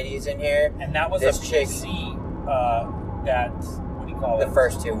 sets of titties in here. And that was this a chick, PC that, what do you call it? The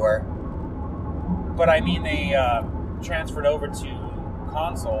first 2 were. But I mean, they transferred over to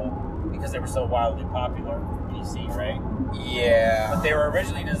console because they were so wildly popular for PC, right? Yeah. But they were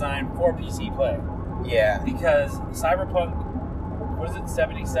originally designed for PC play. Yeah. Because Cyberpunk, what is it,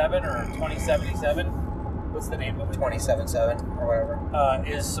 77 or 2077? What's the name of it? 27.7 or whatever.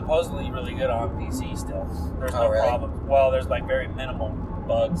 Is supposedly really good on PC still. There's no really? problem. Well, there's like very minimal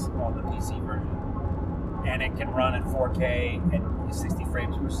bugs on the PC version. And it can run in 4K at 60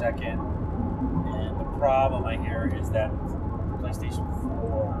 frames per second. And the problem I hear is that PlayStation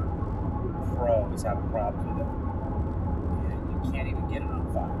 4 Pro is having problems with it. And you can't even get it on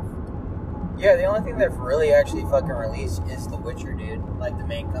 5. Yeah, the only thing they've really actually fucking released is The Witcher, dude. Like, the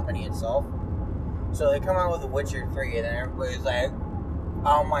main company itself. So they come out with The Witcher 3, and then everybody's like,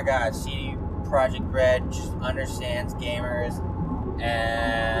 oh my god, CD Projekt Red just understands gamers,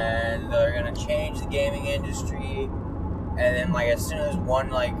 and they're gonna change the gaming industry. And then, like, as soon as one,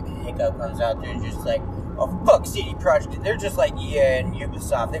 like, hiccup comes out, they're just like, oh, fuck CD Projekt. They're just like EA and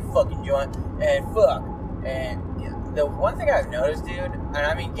Ubisoft. They fucking join, and fuck. And the one thing I've noticed, dude, and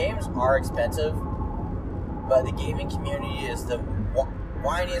I mean, games are expensive, but the gaming community is the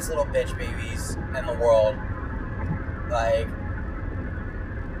whiniest little bitch babies in the world. Like,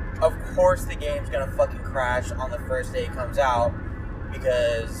 of course the game's gonna fucking crash on the first day it comes out,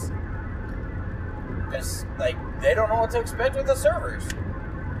 because it's like, they don't know what to expect with the servers.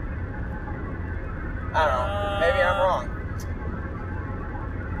 I don't know. Maybe I'm wrong.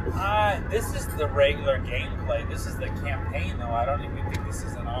 This is the regular gameplay. This is the campaign, though. I don't even think this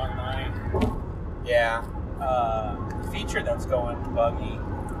is an online feature that's going buggy.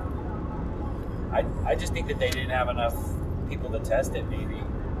 I just think that they didn't have enough people to test it, maybe.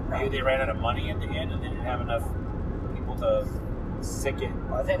 Maybe they ran out of money at the end and they didn't have enough people to sick it.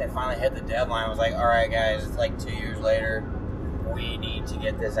 Well, I think they finally hit the deadline. I was like, alright guys, it's like 2 years later. We need to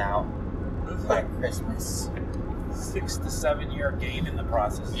get this out by Christmas. 6 to 7 year game in the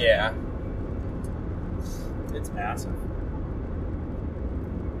process. Yeah. It's massive.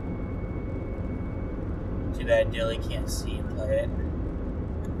 Too bad Dilly can't see and play it.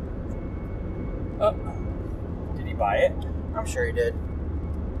 Oh. Did he buy it? I'm sure he did.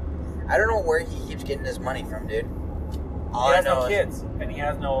 I don't know where he keeps getting his money from, dude. All He I has know no is kids, and he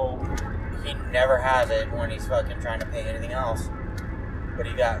has no. he never has it when he's fucking trying to pay anything else. But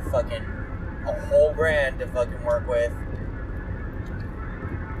he got fucking a whole grand to fucking work with.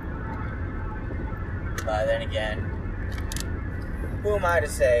 But then again, who am I to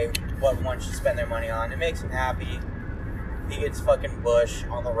say what one should spend their money on? It makes him happy. He gets fucking Bush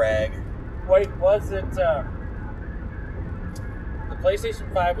on the reg. Wait, was it? The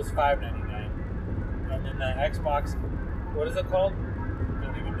PlayStation 5 was $5.99, and then the Xbox, what is it called? I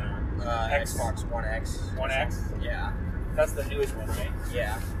don't even know. Xbox One X. One X. Yeah. That's the newest one, right?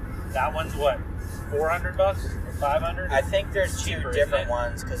 Yeah. That one's what? $400 or $500? I think there's two Cheaper, different isn't it?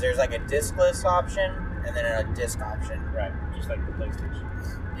 ones because there's like a discless option and then a disc option. Right, just like the PlayStation.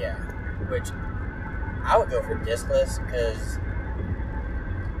 Yeah, which I would go for discless because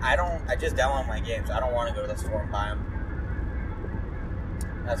I just download my games. I don't want to go to the store and buy them.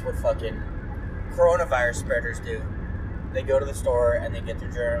 That's what fucking coronavirus spreaders do. They go to the store and they get their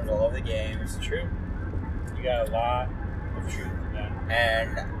germs all over the games. It's true. You got a lot of truth in that.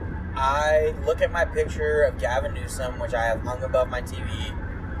 And I look at my picture of Gavin Newsom, which I have hung above my TV,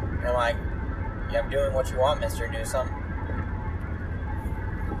 and I'm like, yeah, I'm doing what you want, Mr. Newsom.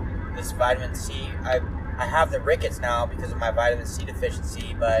 This vitamin C, I have the rickets now because of my vitamin C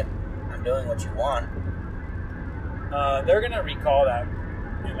deficiency, but I'm doing what you want. They're going to recall that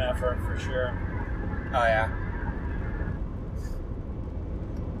effort for sure. Oh, yeah.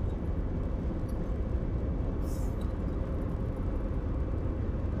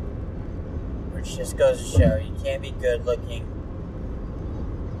 Which just goes to show you can't be good looking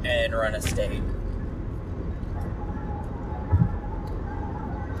and run a state.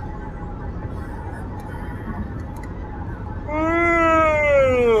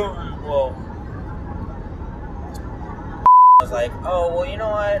 Whoa. I was like, oh, well, you know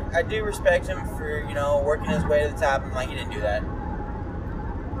what? I do respect him for, working his way to the top. I'm like, he didn't do that.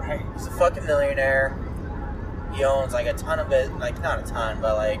 Right. He's a fucking millionaire. He owns, like, a ton of it. Like, not a ton,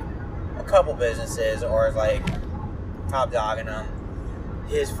 but, like, a couple businesses, or is, like, top dog in them.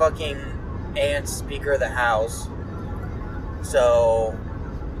 His fucking aunt's Speaker of the House. So,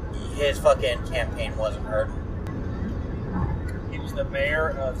 his fucking campaign wasn't hurting. He was the mayor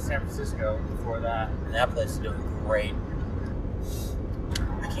of San Francisco before that. And that place is doing great.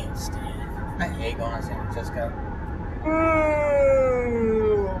 I can't stand. I hate going to San Francisco.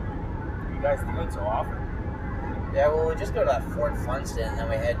 You guys do it so often. Yeah, well, we just go to that Fort Funston, and then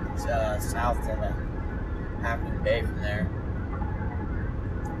we head south to the Half Moon Bay from there.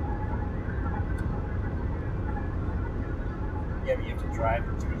 Yeah, but you have to drive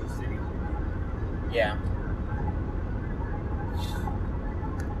through the city. Yeah.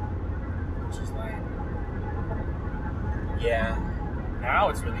 Which is lame. Yeah. Now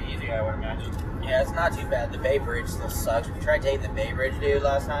it's really easy, I would imagine. Yeah, it's not too bad. The Bay Bridge still sucks. We tried taking the Bay Bridge, dude,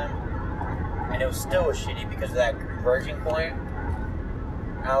 last time, and it was still shitty because of that converging point.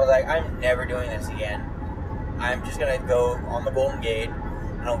 And I was like, I'm never doing this again. I'm just gonna go on the Golden Gate.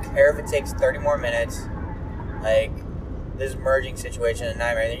 I don't care if it takes 30 more minutes. Like, this merging situation is a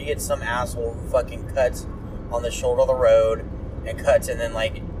nightmare. And then you get some asshole who fucking cuts on the shoulder of the road and cuts, and then,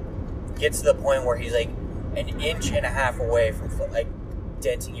 like, gets to the point where he's, like, an inch and a half away from, like,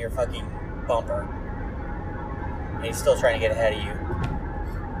 denting your fucking bumper. And he's still trying to get ahead of you.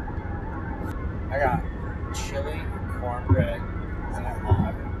 I got chili, cornbread, and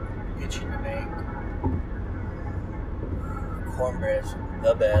I'm itching to make. Cornbread's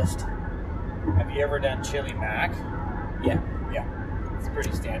the best. Have you ever done chili mac? Yeah, Yeah. It's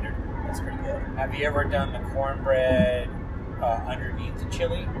pretty standard. that's pretty good. Have you ever done the cornbread underneath the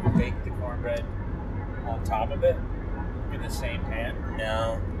chili? You bake the cornbread on top of it in the same pan?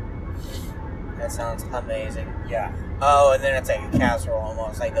 No. That sounds amazing. Yeah. Oh, and then it's like a casserole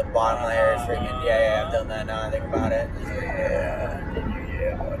almost. Like the bottom layer is freaking. Yeah, I've done that now I think about it. Yeah.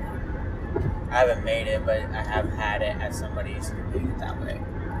 I haven't made it, but I have had it at somebody's who made it that way.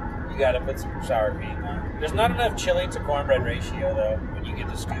 You gotta put some sour cream on. There's not enough chili to cornbread ratio though. When you get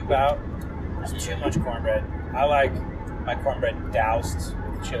the scoop out, there's too much cornbread. I like my cornbread doused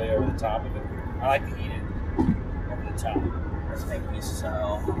with chili over the top of it. I like to eat it over the top. That's making me so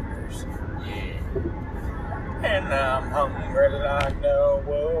hungry. Yeah. And I'm hungry like no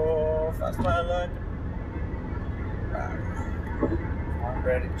wolf. That's my luck.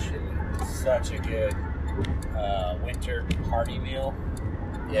 Cornbread and chili. Such a good winter party meal.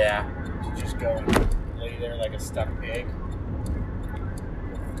 Yeah. To just go and lay there like a stuck pig.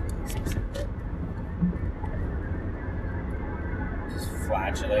 Just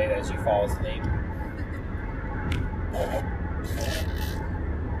flatulate as you fall asleep.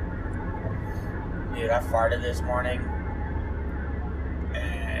 Dude, I farted this morning,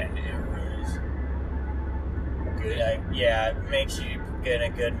 and it was good. Like, yeah, it makes you get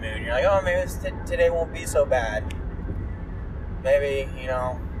in a good mood. You're like, oh, maybe today won't be so bad. Maybe, you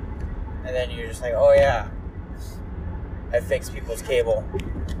know. And then you're just like, oh yeah, I fixed people's cable.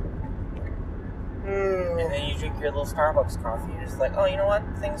 And then you drink your little Starbucks coffee. You're just like, oh, you know what?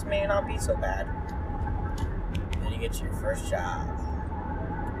 Things may not be so bad. And then you get to your first job.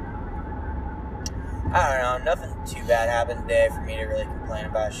 I don't know. Nothing too bad happened today for me to really complain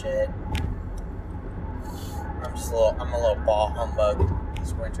about shit. I'm a little ball humbug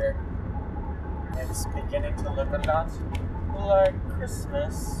this winter. It's beginning to look a lot like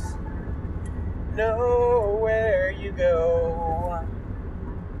Christmas. Know where you go.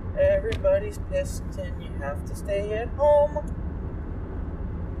 Everybody's pissed and you have to stay at home.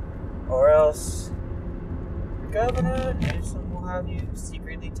 Or else Governor Newsom will have you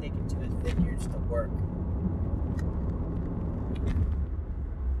secretly taken to his vineyards to work.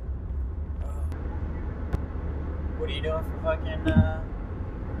 What are you doing for fucking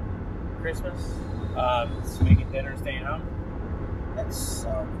Christmas? Just making dinner, staying home. That's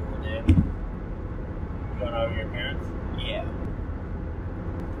so cool, dude. Going over to your parents. Yeah.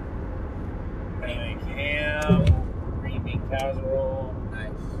 Anyway, ham, green bean casserole,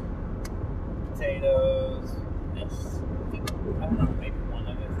 Nice. potatoes. Nice. I don't know, maybe one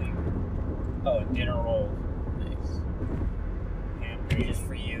other thing. Oh, and dinner rolls. Nice. Ham, Just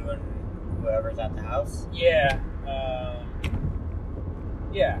for you and whoever's at the house? yeah.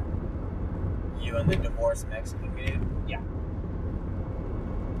 Yeah. You and the divorced Mexican dude? Yeah.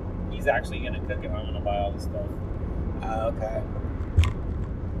 He's actually gonna cook it. I'm gonna buy all the stuff. Okay.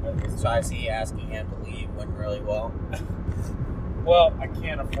 So I see asking him to leave went really well. Well, I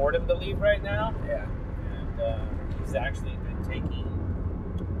can't afford him to leave right now, Yeah. and he's actually been taking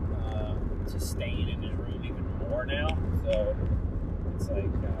to staying in his room even more now. So it's like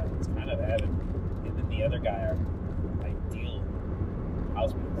it's kind of having him and the other guy are ideal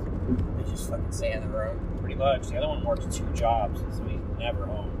housemates. They just fucking stay in the room. Pretty much. The other one works 2 jobs, so he's never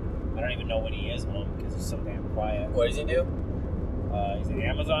home. I don't even know when he is home because he's so damn quiet. What does he do? He's an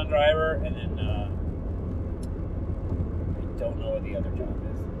Amazon driver, and then I don't know what the other job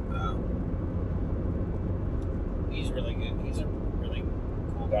is. He's really good. He's a really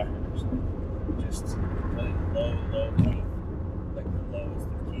cool guy, actually. Just really low key. Like the lowest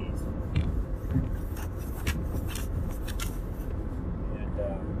of keys. And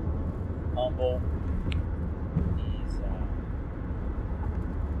humble. He's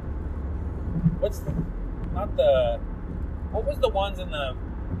what was the ones in the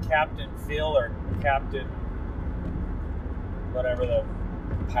Captain Phil or Captain whatever the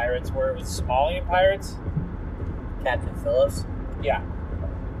pirates were? It was Somalian pirates? Captain Phillips? Yeah.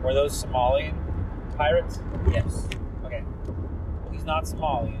 Were those Somalian pirates? Yes. Okay. Well, he's not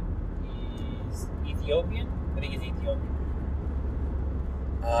Somalian. He's Ethiopian? I think he's Ethiopian.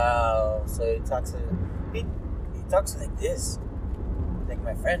 Oh, so he talks like this. Like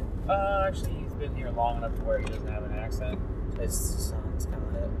my friend. Actually, he's been here long enough to where he doesn't have an accent. His sounds kind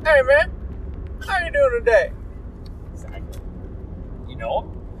of like, hey man, how you doing today? Exactly. You know him?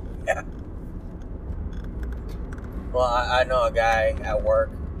 Yeah. Well, I know a guy at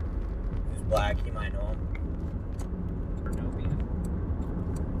work who's black. He might know him.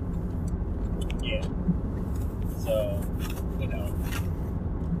 Yeah. So, you know,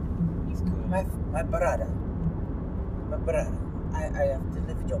 he's cool. My brother. I have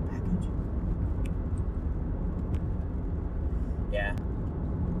delivered your package. Yeah.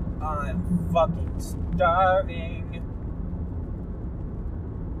 I'm fucking starving.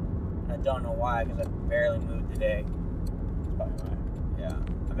 I don't know why, because I barely moved today. That's probably why. Yeah.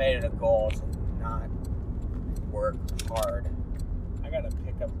 I made it a goal to not work hard. I gotta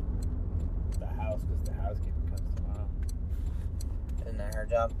pick up the house because the housekeeper comes tomorrow. Isn't that her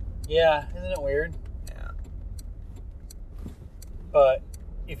job? Yeah, isn't it weird? Yeah. But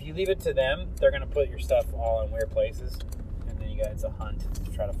if you leave it to them, they're gonna put your stuff all in weird places, and then it's a hunt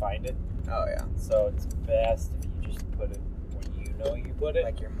to try to find it. Oh, yeah. So it's best if you just put it where you know you put it.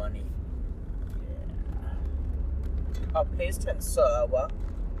 Like your money. Yeah. Oh, please turn sober.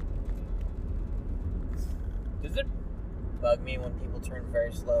 Does it? Bug me when people turn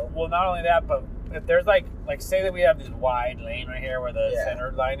very slow. Well, not only that, but if there's like say that we have this wide lane right here where the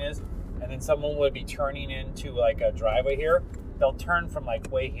center line is, and then someone would be turning into like a driveway here, they'll turn from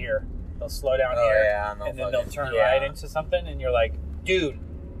like way here, They'll slow down Oh, here, yeah, and then they'll fucking- turn yeah. right into something, and you're like, dude,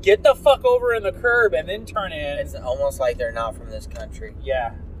 get the fuck over in the curb and then turn in. It's almost like they're not from this country.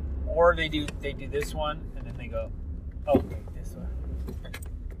 Yeah. Or they do this one, and then they go, oh, wait, this one.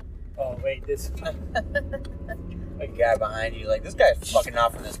 Oh, wait, this one. A guy behind you, like, this guy's fucking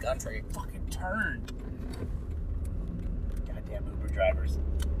not from this country. Fucking turn. Goddamn Uber drivers.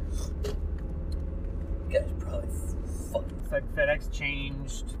 This guy's probably fucking. It's like FedEx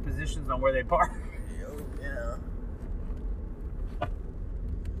changed positions on where they park. Yeah.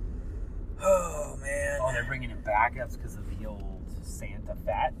 Oh, man. Oh, they're bringing it back. That's because of the old Santa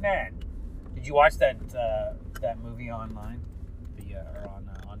Fat Man. Did you watch that that movie online, or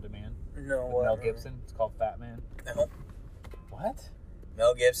on demand? No, With what? Mel Gibson. It's called Fat Man. No. What?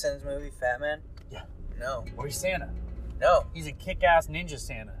 Mel Gibson's movie, Fat Man? Yeah. No. Where's Santa? No. He's a kick-ass ninja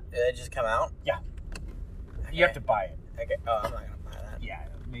Santa. Did it just come out? Yeah. Okay. You have to buy it. Okay. Oh, I'm not gonna buy that. Yeah,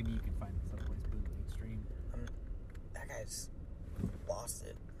 maybe you can find it someplace bootleg stream. That guy's lost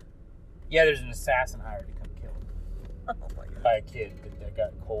it. Yeah, there's an assassin hired to come kill him Oh my god. by a kid that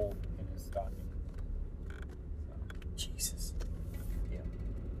got cold in his stocking. Jesus. Yeah.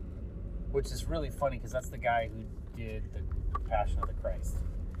 Which is really funny because that's the guy who did the Passion of the Christ.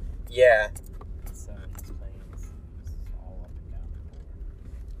 Yeah. So he's playing this all up and down the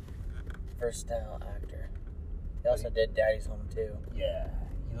board. Versatile actor. He also did Daddy's Home too. Yeah,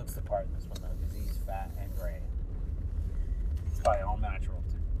 he looks the part in this one though because he's fat and gray. It's probably all natural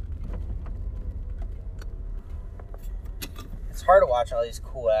too. It's hard to watch all these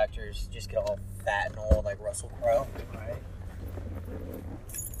cool actors just get all fat and old like Russell Crowe. Right?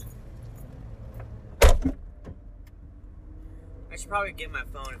 I should probably get my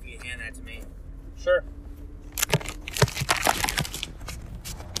phone if you hand that to me. Sure.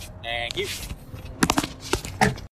 Thank you.